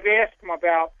I've asked them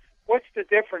about what's the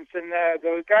difference, and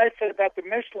the guy said about the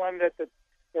Michelin that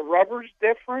the rubber's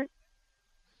different.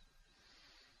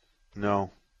 No.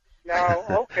 No.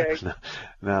 Okay.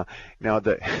 No.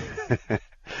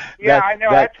 Yeah, I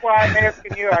know. That's why I'm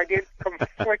asking you. I get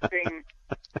conflicting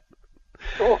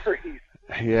stories.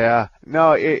 Yeah.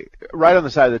 No, right on the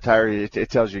side of the tire, it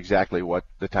tells you exactly what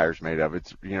the tire's made of.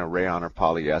 It's, rayon or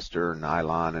polyester or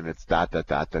nylon, and it's But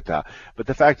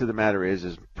the fact of the matter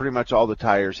is pretty much all the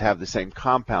tires have the same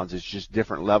compounds. It's just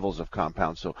different levels of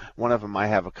compounds. So one of them might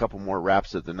have a couple more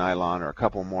wraps of the nylon or a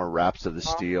couple more wraps of the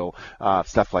steel,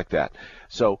 stuff like that.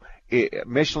 So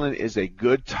Michelin is a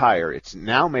good tire. It's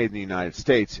now made in the United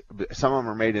States. Some of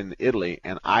them are made in Italy,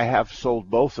 and I have sold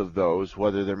both of those,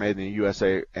 whether they're made in the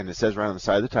USA, and it says right on the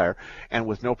side of the tire, and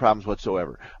with no problems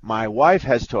whatsoever. My wife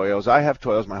has Toyos. I have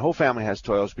Toyos. My whole family has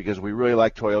Toyos because we really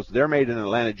like Toyos. They're made in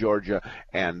Atlanta, Georgia,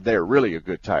 and they're really a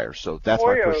good tire. So that's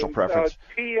my personal preference.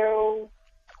 T-O-Y-O.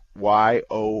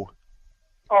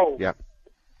 Oh. Yeah.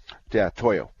 Yeah,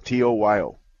 Toyo.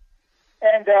 T-O-Y-O.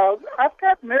 And I've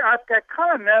got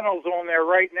Continentals on there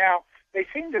right now. They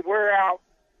seem to wear out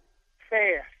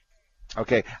fast.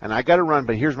 Okay, and I got to run,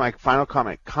 but here's my final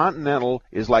comment. Continental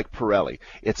is like Pirelli.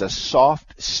 It's a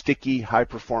soft, sticky,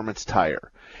 high-performance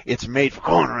tire. It's made for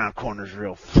going around corners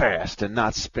real fast and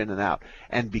not spinning out.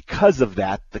 And because of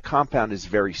that, the compound is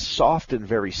very soft and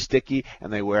very sticky,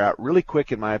 and they wear out really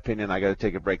quick, in my opinion. I got to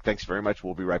take a break. Thanks very much.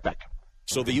 We'll be right back.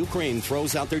 So the Ukraine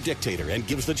throws out their dictator and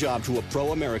gives the job to a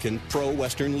pro-American,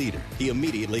 pro-Western leader. He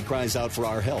immediately cries out for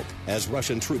our help as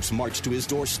Russian troops march to his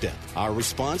doorstep. Our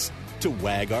response? To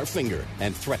wag our finger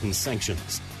and threaten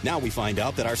sanctions. Now we find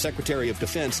out that our Secretary of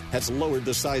Defense has lowered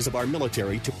the size of our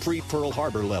military to pre-Pearl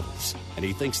Harbor levels, and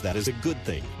he thinks that is a good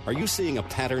thing. Are you seeing a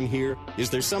pattern here? Is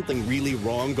there something really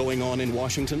wrong going on in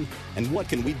Washington? And what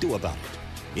can we do about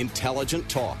it? Intelligent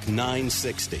Talk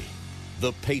 960.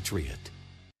 The Patriot.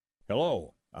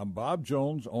 Hello, I'm Bob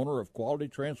Jones, owner of Quality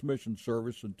Transmission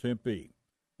Service in Tempe.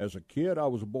 As a kid, I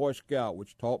was a Boy Scout,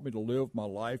 which taught me to live my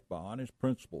life by honest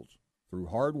principles. Through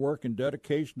hard work and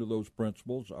dedication to those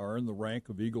principles, I earned the rank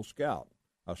of Eagle Scout.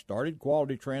 I started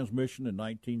Quality Transmission in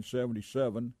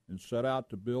 1977 and set out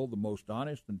to build the most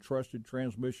honest and trusted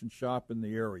transmission shop in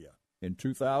the area. In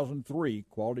 2003,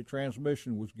 Quality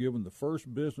Transmission was given the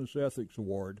first Business Ethics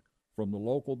Award from the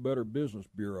local Better Business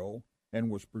Bureau and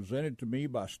was presented to me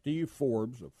by Steve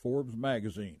Forbes of Forbes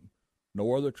magazine.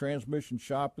 No other transmission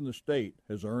shop in the state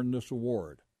has earned this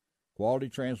award. Quality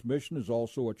Transmission is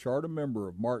also a charter member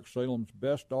of Mark Salem's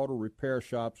Best Auto Repair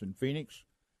Shops in Phoenix,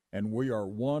 and we are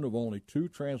one of only 2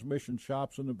 transmission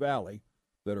shops in the Valley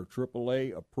that are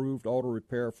AAA approved auto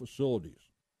repair facilities.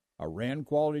 I ran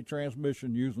Quality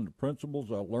Transmission using the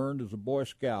principles I learned as a Boy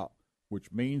Scout,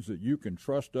 which means that you can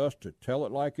trust us to tell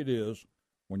it like it is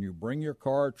when you bring your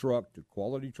car or truck to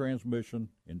Quality Transmission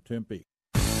in Tempe.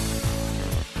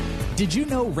 Did you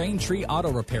know Raintree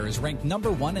Auto Repair is ranked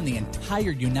 #1 in the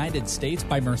entire United States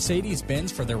by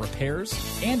Mercedes-Benz for their repairs?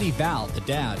 Andy Val, the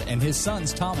dad, and his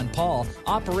sons Tom and Paul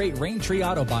operate Raintree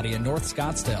Auto Body in North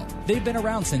Scottsdale. They've been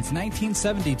around since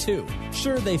 1972.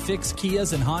 Sure, they fix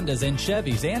Kias and Hondas and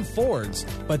Chevys and Fords,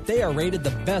 but they are rated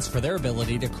the best for their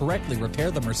ability to correctly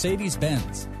repair the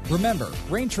Mercedes-Benz. Remember,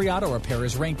 Raintree Auto Repair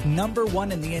is ranked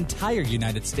 #1 in the entire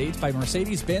United States by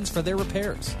Mercedes-Benz for their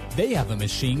repairs. They have a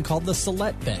machine called the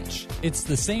Select Bench. It's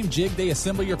the same jig they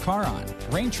assemble your car on.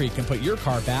 Raintree can put your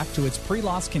car back to its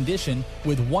pre-loss condition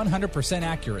with 100%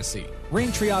 accuracy.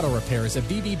 Raintree Auto Repair is a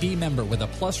BBB member with a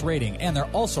plus rating, and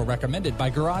they're also recommended by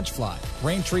GarageFly.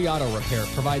 Raintree Auto Repair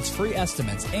provides free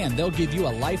estimates, and they'll give you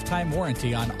a lifetime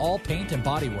warranty on all paint and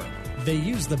bodywork. They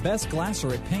use the best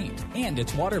Glasserit paint, and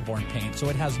it's waterborne paint, so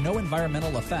it has no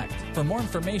environmental effect. For more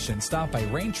information, stop by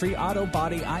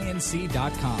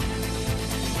RaintreeAutoBodyInc.com.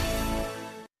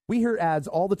 We hear ads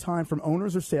all the time from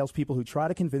owners or salespeople who try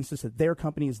to convince us that their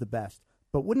company is the best.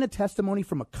 But wouldn't a testimony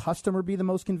from a customer be the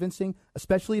most convincing,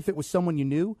 especially if it was someone you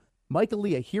knew? Mike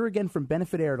Aaliyah here again from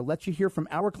Benefit Air to let you hear from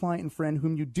our client and friend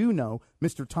whom you do know,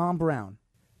 Mr. Tom Brown.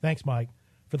 Thanks, Mike.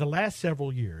 For the last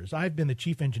several years, I've been the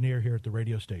chief engineer here at the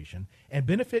radio station, and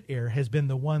Benefit Air has been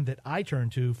the one that I turn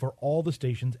to for all the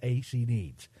station's AC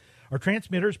needs. Our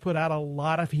transmitters put out a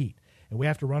lot of heat, and we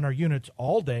have to run our units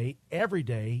all day, every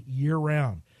day,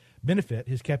 year-round. Benefit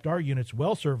has kept our units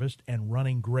well-serviced and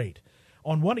running great.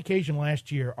 On one occasion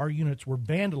last year, our units were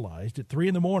vandalized at 3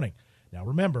 in the morning. Now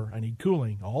remember, I need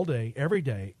cooling all day, every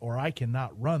day, or I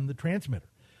cannot run the transmitter.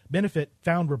 Benefit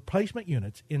found replacement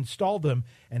units, installed them,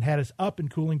 and had us up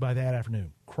and cooling by that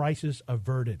afternoon. Crisis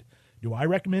averted. Do I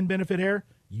recommend Benefit Air?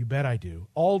 You bet I do.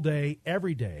 All day,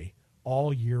 every day,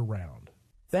 all year round.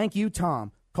 Thank you,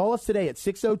 Tom. Call us today at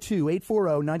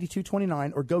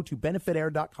 602-840-9229 or go to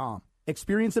benefitair.com.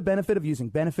 Experience the benefit of using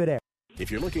Benefit Air.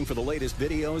 If you're looking for the latest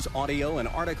videos, audio, and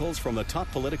articles from the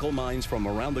top political minds from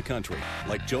around the country,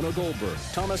 like Jonah Goldberg,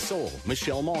 Thomas Sowell,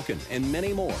 Michelle Malkin, and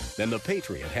many more, then The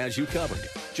Patriot has you covered.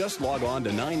 Just log on to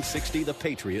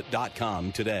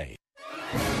 960thepatriot.com today.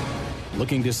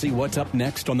 Looking to see what's up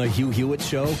next on The Hugh Hewitt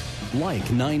Show? Like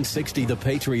 960 The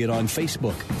Patriot on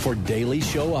Facebook for daily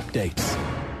show updates.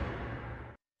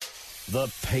 The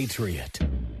Patriot.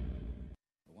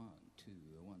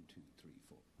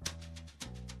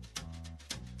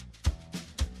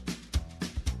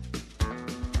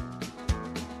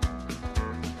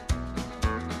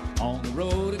 On the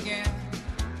road again.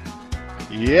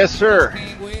 Yes, sir.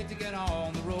 Can't wait to get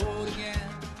on the road again.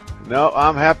 No,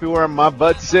 I'm happy where my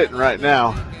butt's sitting right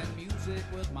now.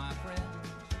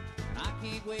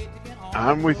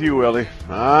 I'm with you, Willie.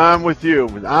 I'm with you.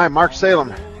 I'm Mark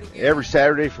Salem. Every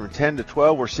Saturday from 10 to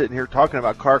 12, we're sitting here talking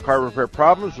about car repair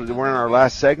problems. We're in our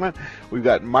last segment. We've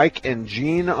got Mike and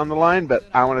Gene on the line, but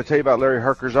I want to tell you about Larry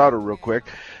Harker's Auto real quick.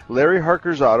 Larry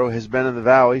Harker's Auto has been in the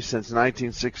Valley since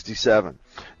 1967.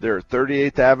 They're at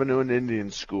 38th Avenue and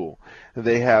Indian School.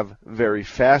 They have very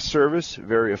fast service,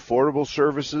 very affordable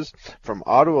services, from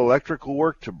auto electrical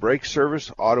work to brake service,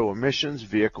 auto emissions,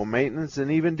 vehicle maintenance, and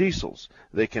even diesels.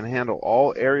 They can handle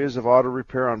all areas of auto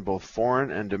repair on both foreign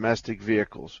and domestic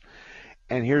vehicles.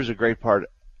 And here's a great part,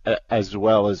 as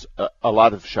well as a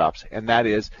lot of shops, and that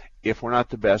is if we're not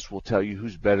the best, we'll tell you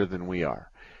who's better than we are.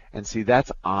 And see,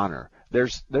 that's honor.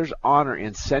 There's honor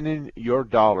in sending your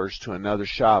dollars to another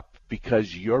shop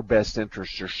because your best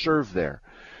interests are served there.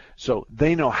 So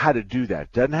they know how to do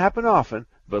that. Doesn't happen often,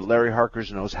 but Larry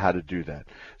Harkers knows how to do that.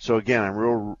 So again,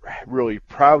 I'm really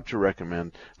proud to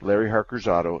recommend Larry Harkers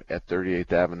Auto at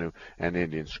 38th Avenue and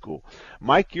Indian School.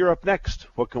 Mike, you're up next.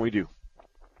 What can we do?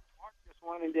 Mark, just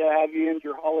wanted to have you end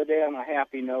your holiday on a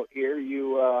happy note here.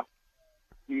 You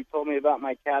told me about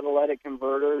my catalytic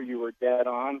converter. You were dead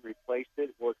on. Replaced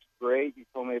it. Works great. You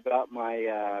told me about my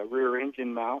rear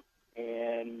engine mount,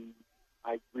 and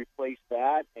I replaced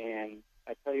that. And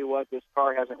I tell you what, this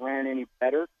car hasn't ran any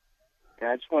better. And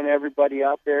I just want everybody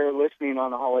out there listening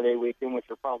on the holiday weekend, which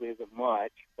there probably isn't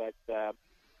much, but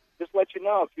just let you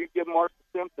know, if you give Mark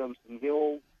the symptoms, and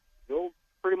he'll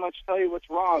pretty much tell you what's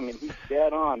wrong, and he's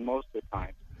dead on most of the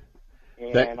time.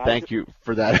 Thank you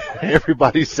for that.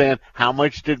 Everybody's saying, how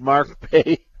much did Mark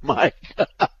pay, Mike?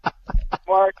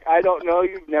 Mark, I don't know.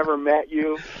 You've never met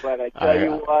you, but I tell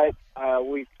you what,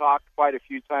 we've talked quite a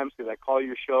few times because I call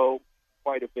your show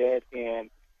quite a bit,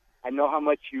 and I know how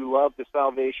much you love the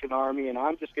Salvation Army, and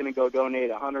I'm just going to go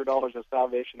donate $100 to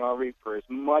Salvation Army for as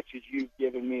much as you've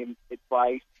given me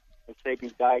advice and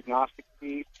saving diagnostic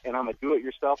fees, and I'm a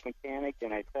do-it-yourself mechanic,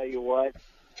 and I tell you what,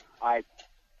 I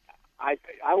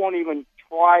won't even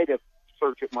try to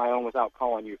search it my own without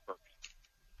calling you first.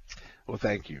 Well,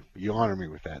 thank you. You honor me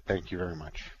with that. Thank you very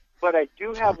much. But I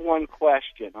do have one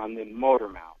question on the motor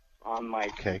mount on my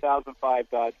 2005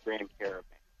 Dodge Grand Caravan.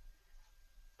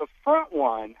 The front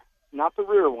one, not the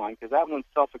rear one, because that one's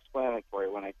self-explanatory.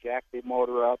 When I jack the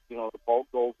motor up, the bolt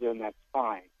goes in, that's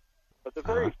fine. But the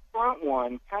very front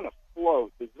one kind of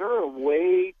floats. Is there a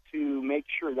way to make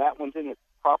sure that one's in its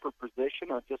proper position,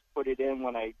 or just put it in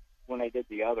when I did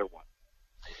the other one?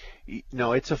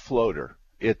 No, it's a floater.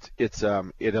 It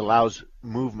allows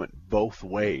movement both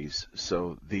ways.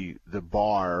 So the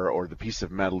bar or the piece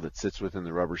of metal that sits within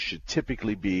the rubber should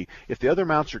typically be, if the other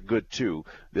mounts are good too,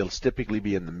 they'll typically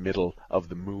be in the middle of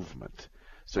the movement.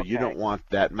 So you don't want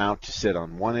that mount to sit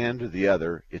on one end or the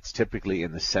other. It's typically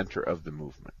in the center of the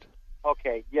movement.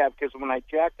 Okay, yeah, because when I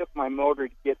jacked up my motor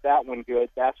to get that one good,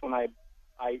 that's when I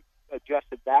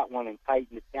adjusted that one and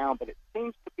tightened it down, but it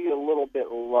seems to be a little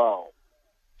bit low.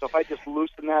 So if I just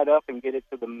loosen that up and get it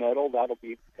to the middle, that'll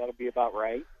be about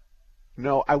right.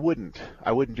 No, I wouldn't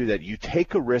do that. You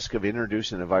take a risk of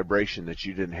introducing a vibration that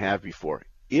you didn't have before.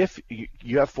 If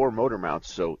you have 4 motor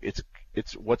mounts, so it's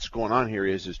what's going on here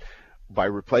is by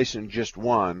replacing just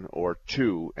one or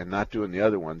two and not doing the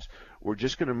other ones, we're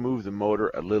just going to move the motor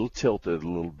a little tilted a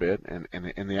little bit, and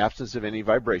in the absence of any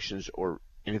vibrations or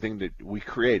anything that we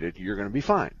created, you're going to be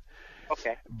fine.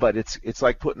 Okay. But it's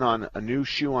like putting on a new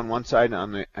shoe on one side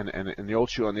and the old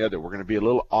shoe on the other. We're going to be a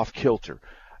little off kilter.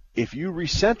 If you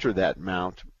recenter that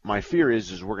mount, my fear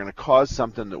is we're going to cause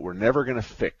something that we're never going to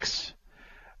fix,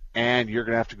 and you're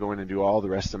going to have to go in and do all the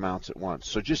rest of the mounts at once.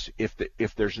 So just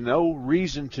if there's no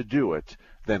reason to do it,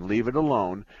 then leave it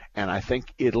alone, and I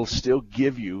think it'll still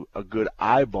give you a good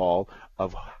eyeball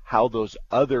of how those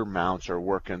other mounts are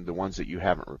working, the ones that you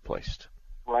haven't replaced.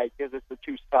 Right, because it's the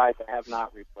two sides I have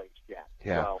not replaced yet.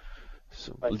 Yeah.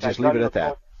 So just leave it at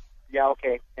that. Yeah,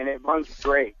 okay. And it runs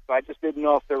great. So I just didn't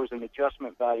know if there was an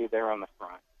adjustment value there on the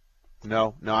front.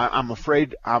 No, I'm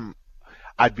afraid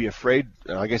I'd be afraid,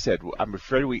 like I said, I'm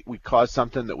afraid we caused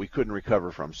something that we couldn't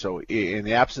recover from. So in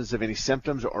the absence of any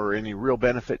symptoms or any real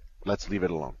benefit, let's leave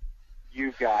it alone.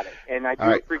 You got it. And I do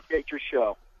appreciate your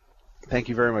show. Thank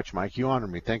you very much, Mike. You honor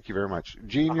me. Thank you very much.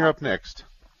 Gene, you're up next.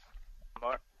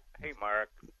 Hey, Mark.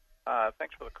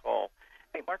 Thanks for the call.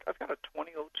 Hey, Mark, I've got a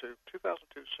 2002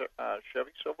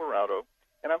 Chevy Silverado,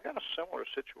 and I've got a similar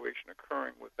situation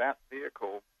occurring with that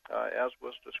vehicle as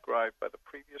was described by the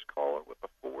previous caller with the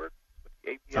Ford, with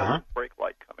the ABS brake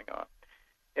light coming on.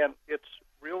 And it's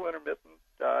real intermittent.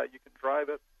 You can drive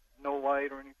it, no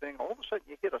light or anything. All of a sudden,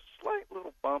 you hit a slight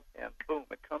little bump, and boom,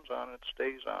 it comes on and it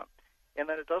stays on. And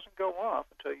then it doesn't go off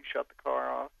until you shut the car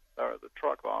off, or the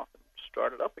truck off, and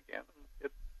start it up again.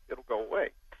 It'll go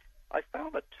away. I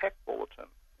found a tech bulletin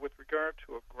with regard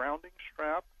to a grounding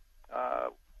strap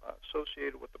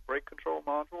associated with the brake control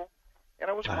module, and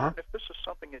I was wondering if this is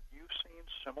something that you've seen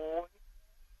similarly.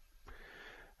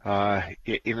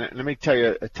 Let me tell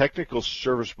you, a technical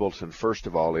service bulletin, first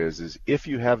of all, is if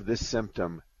you have this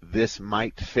symptom, this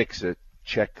might fix it.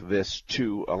 Check this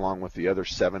too, along with the other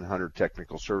 700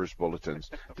 technical service bulletins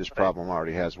this problem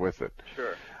already has with it.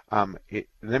 Sure.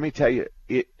 Let me tell you,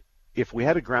 if we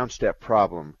had a ground step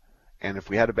problem and if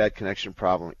we had a bad connection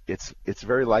problem, it's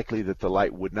very likely that the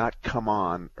light would not come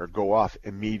on or go off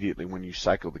immediately when you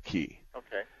cycle the key.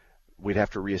 Okay. we'd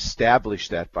have to reestablish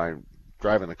that by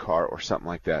driving the car or something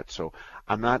like that. So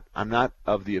I'm not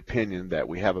of the opinion that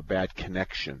we have a bad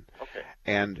connection. Okay.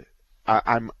 And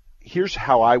here's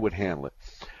how I would handle it.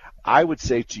 I would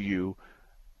say to you,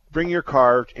 bring your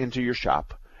car into your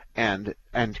shop and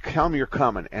tell them you're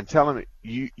coming, and tell them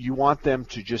you want them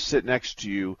to just sit next to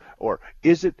you, or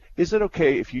is it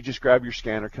okay if you just grab your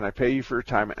scanner? Can I pay you for your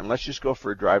time, and let's just go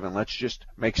for a drive, and let's just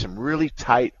make some really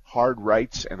tight, hard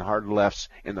rights and hard lefts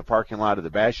in the parking lot of the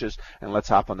Bashes, and let's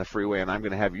hop on the freeway, and I'm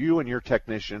going to have you and your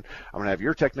technician,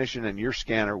 and your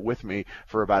scanner with me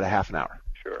for about a half an hour.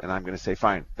 Sure. And I'm going to say,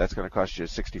 fine, that's going to cost you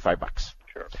 $65.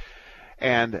 Sure.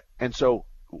 And so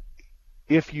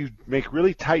if you make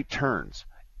really tight turns,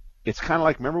 it's kind of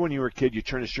like, remember when you were a kid, you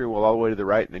turned the steering wheel all the way to the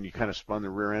right, and then you kind of spun the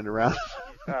rear end around?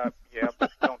 Yeah,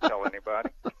 but don't tell anybody.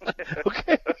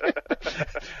 Okay.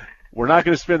 We're not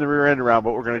going to spin the rear end around,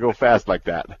 but we're going to go fast like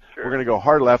that. Sure. We're going to go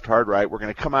hard left, hard right. We're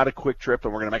going to come out of Quick Trip,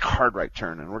 and we're going to make a hard right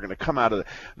turn, and we're going to come out of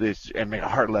this and make a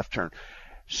hard left turn.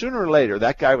 Sooner or later,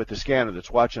 that guy with the scanner that's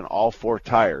watching all four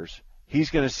tires, he's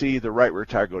going to see the right rear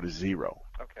tire go to 0.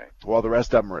 Okay. While the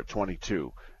rest of them are at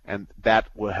 22, and that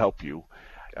will help you.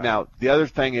 Now, the other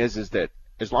thing is that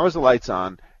as long as the light's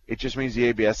on, it just means the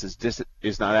ABS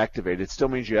is not activated. It still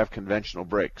means you have conventional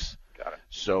brakes. Got it.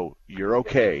 So you're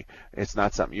okay. It's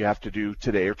not something you have to do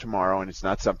today or tomorrow, and it's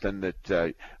not something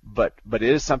that, but it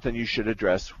is something you should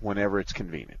address whenever it's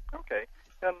convenient. Okay.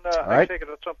 And right. I take it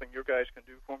that's something you guys can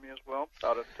do for me as well?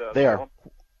 Out at they are.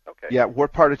 Okay. Yeah.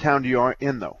 What part of town do you are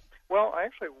in, though? Well, I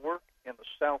actually work in the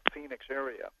South Phoenix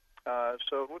area.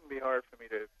 So it wouldn't be hard for me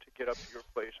to get up to your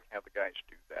place and have the guys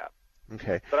do that.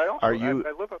 Okay. But I also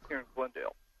I live up here in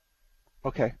Glendale.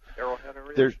 Okay. Arrowhead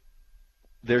area.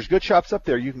 There's good shops up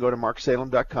there. You can go to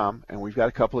marksalem.com, and we've got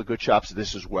a couple of good shops.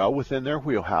 This is well within their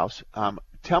wheelhouse.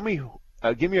 Tell me,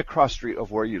 give me a cross street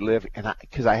of where you live, and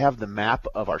because I have the map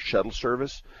of our shuttle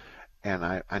service, and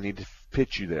I need to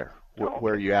pitch you there.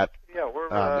 Where are you at? Yeah, we're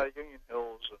Union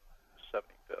Hills and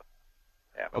 75th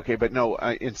Avenue. Okay, but no,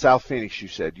 in South Phoenix, you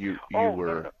said you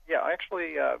were. No. Yeah,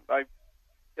 actually,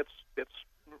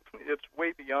 it's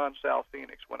way beyond South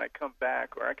Phoenix. When I come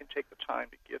back, or I can take the time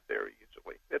to get there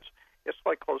easily. It's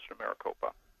like close to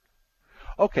Maricopa.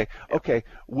 Okay, yeah. Okay.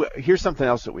 Here's something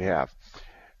else that we have.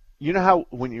 You know how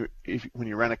when you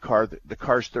rent a car, the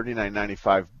car's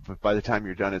 $39.95, but by the time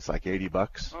you're done, it's like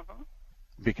 $80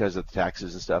 because of the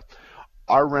taxes and stuff.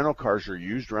 Our rental cars are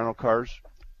used rental cars.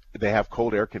 They have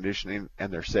cold air conditioning,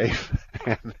 and they're safe,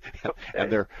 and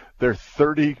they're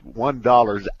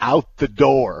 $31 out the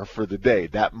door for the day.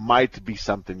 That might be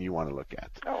something you want to look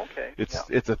at. Oh, okay.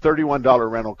 It's a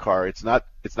 $31 rental car. It's not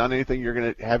anything you're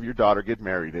going to have your daughter get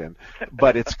married in,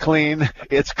 but it's clean.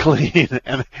 It's clean,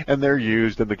 and they're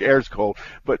used, and the air's cold.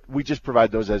 But we just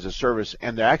provide those as a service,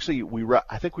 and they're actually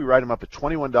I think we write them up at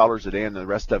 $21 a day, and the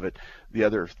rest of it, the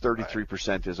other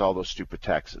 33% is all those stupid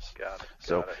taxes. Got it.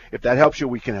 So if that helps you,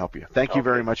 we can help you. Thank you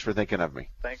very much for thinking of me.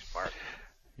 Thanks, Mark.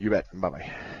 You bet. Bye-bye.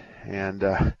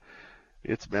 And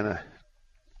it's been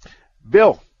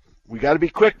Bill, we got to be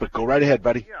quick, but go right ahead,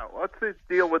 buddy. Yeah, what's this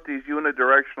deal with these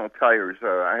unidirectional tires?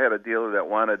 I had a dealer that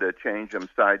wanted to change them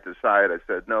side to side. I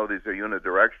said, no, these are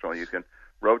unidirectional. You can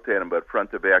rotate them, but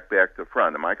front to back, back to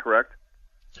front. Am I correct?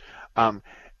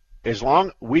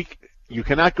 You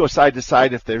cannot go side to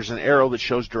side if there's an arrow that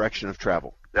shows direction of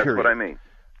travel. That's period. What I mean.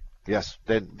 Yes,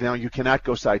 then you cannot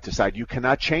go side to side. You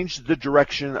cannot change the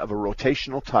direction of a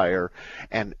rotational tire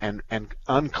and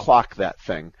unclock that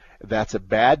thing. That's a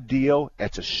bad deal.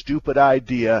 It's a stupid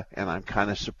idea, and I'm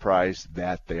kind of surprised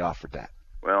that they offered that.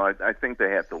 Well, I think they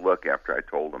had to look after I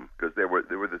told them, because they were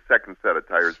the second set of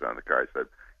tires on the car. I said,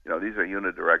 these are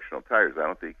unidirectional tires. I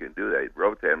don't think you can do that.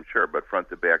 Rotate them, sure, but front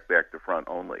to back, back to front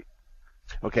only.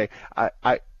 Okay,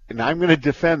 and I'm going to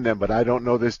defend them, but I don't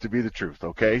know this to be the truth.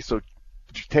 Okay, so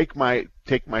take my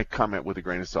comment with a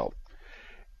grain of salt.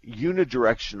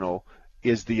 Unidirectional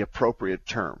is the appropriate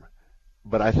term,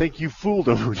 but I think you fooled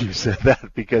him when you said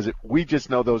that, because we just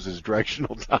know those as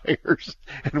directional tires.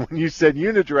 And when you said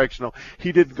unidirectional,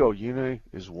 he didn't go, uni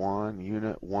is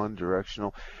one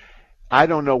directional. I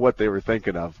don't know what they were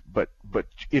thinking of, but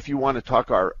if you want to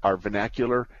talk our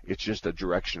vernacular, it's just a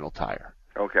directional tire.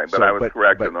 Okay, but I was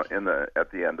correct at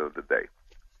the end of the day.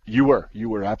 You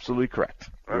were absolutely correct.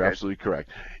 You're absolutely correct.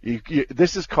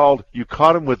 This is called, you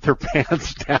caught them with their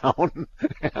pants down,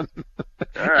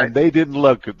 and they didn't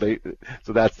look.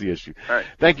 So that's the issue. All right.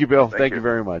 Thank you, Bill. Thank you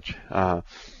very much. All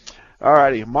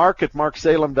righty. Mark at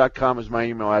marksalem.com is my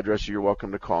email address. You're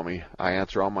welcome to call me. I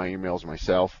answer all my emails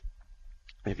myself.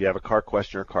 If you have a car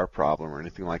question or car problem or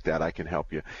anything like that, I can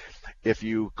help you. If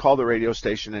you call the radio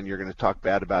station and you're going to talk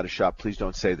bad about a shop, please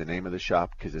don't say the name of the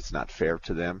shop because it's not fair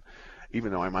to them.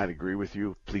 Even though I might agree with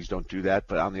you, please don't do that.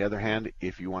 But on the other hand,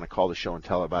 if you want to call the show and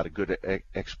tell about a good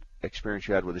experience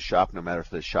you had with a shop, no matter if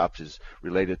the shop is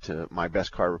related to my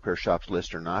best car repair shops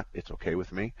list or not, it's okay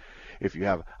with me. If you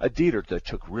have a dealer that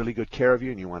took really good care of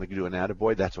you and you want to do an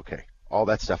attaboy, that's okay. All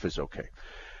that stuff is okay.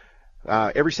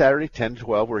 Every Saturday, 10 to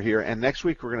 12, we're here. And next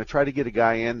week, we're going to try to get a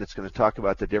guy in that's going to talk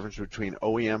about the difference between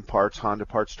OEM parts, Honda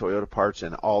parts, Toyota parts,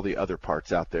 and all the other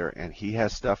parts out there. And he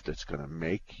has stuff that's going to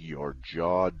make your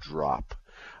jaw drop.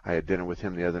 I had dinner with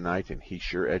him the other night, and he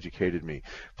sure educated me.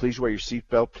 Please wear your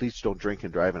seatbelt. Please don't drink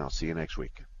and drive, and I'll see you next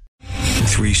week.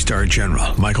 3-star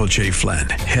General Michael J. Flynn,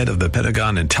 head of the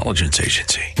Pentagon Intelligence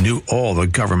Agency, knew all the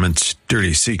government's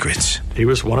dirty secrets. He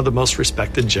was one of the most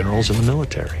respected generals in the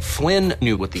military. Flynn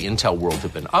knew what the intel world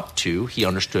had been up to. He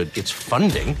understood its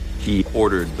funding. He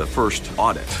ordered the first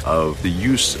audit of the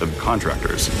use of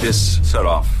contractors. This set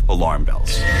off alarm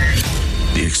bells.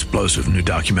 The explosive new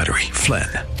documentary, Flynn,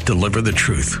 Deliver the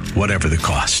Truth, Whatever the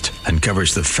Cost,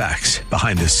 uncovers the facts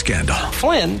behind this scandal.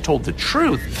 Flynn told the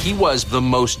truth. He was the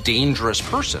most dangerous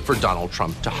person for Donald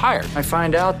Trump to hire. I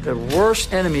find out the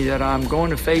worst enemy that I'm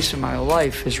going to face in my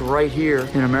life is right here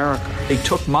in America. They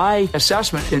took my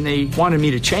assessment and they wanted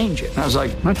me to change it. And I was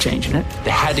like, I'm not changing it.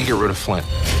 They had to get rid of Flynn.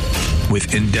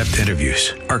 With in-depth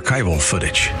interviews, archival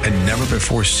footage, and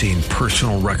never-before-seen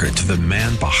personal records of the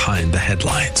man behind the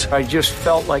headlines. I just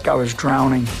felt like I was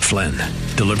drowning. Flynn,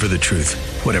 Deliver the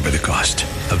Truth, Whatever the Cost.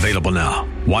 Available now.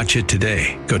 Watch it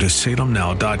today. Go to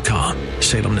salemnow.com.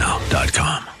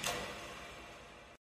 salemnow.com.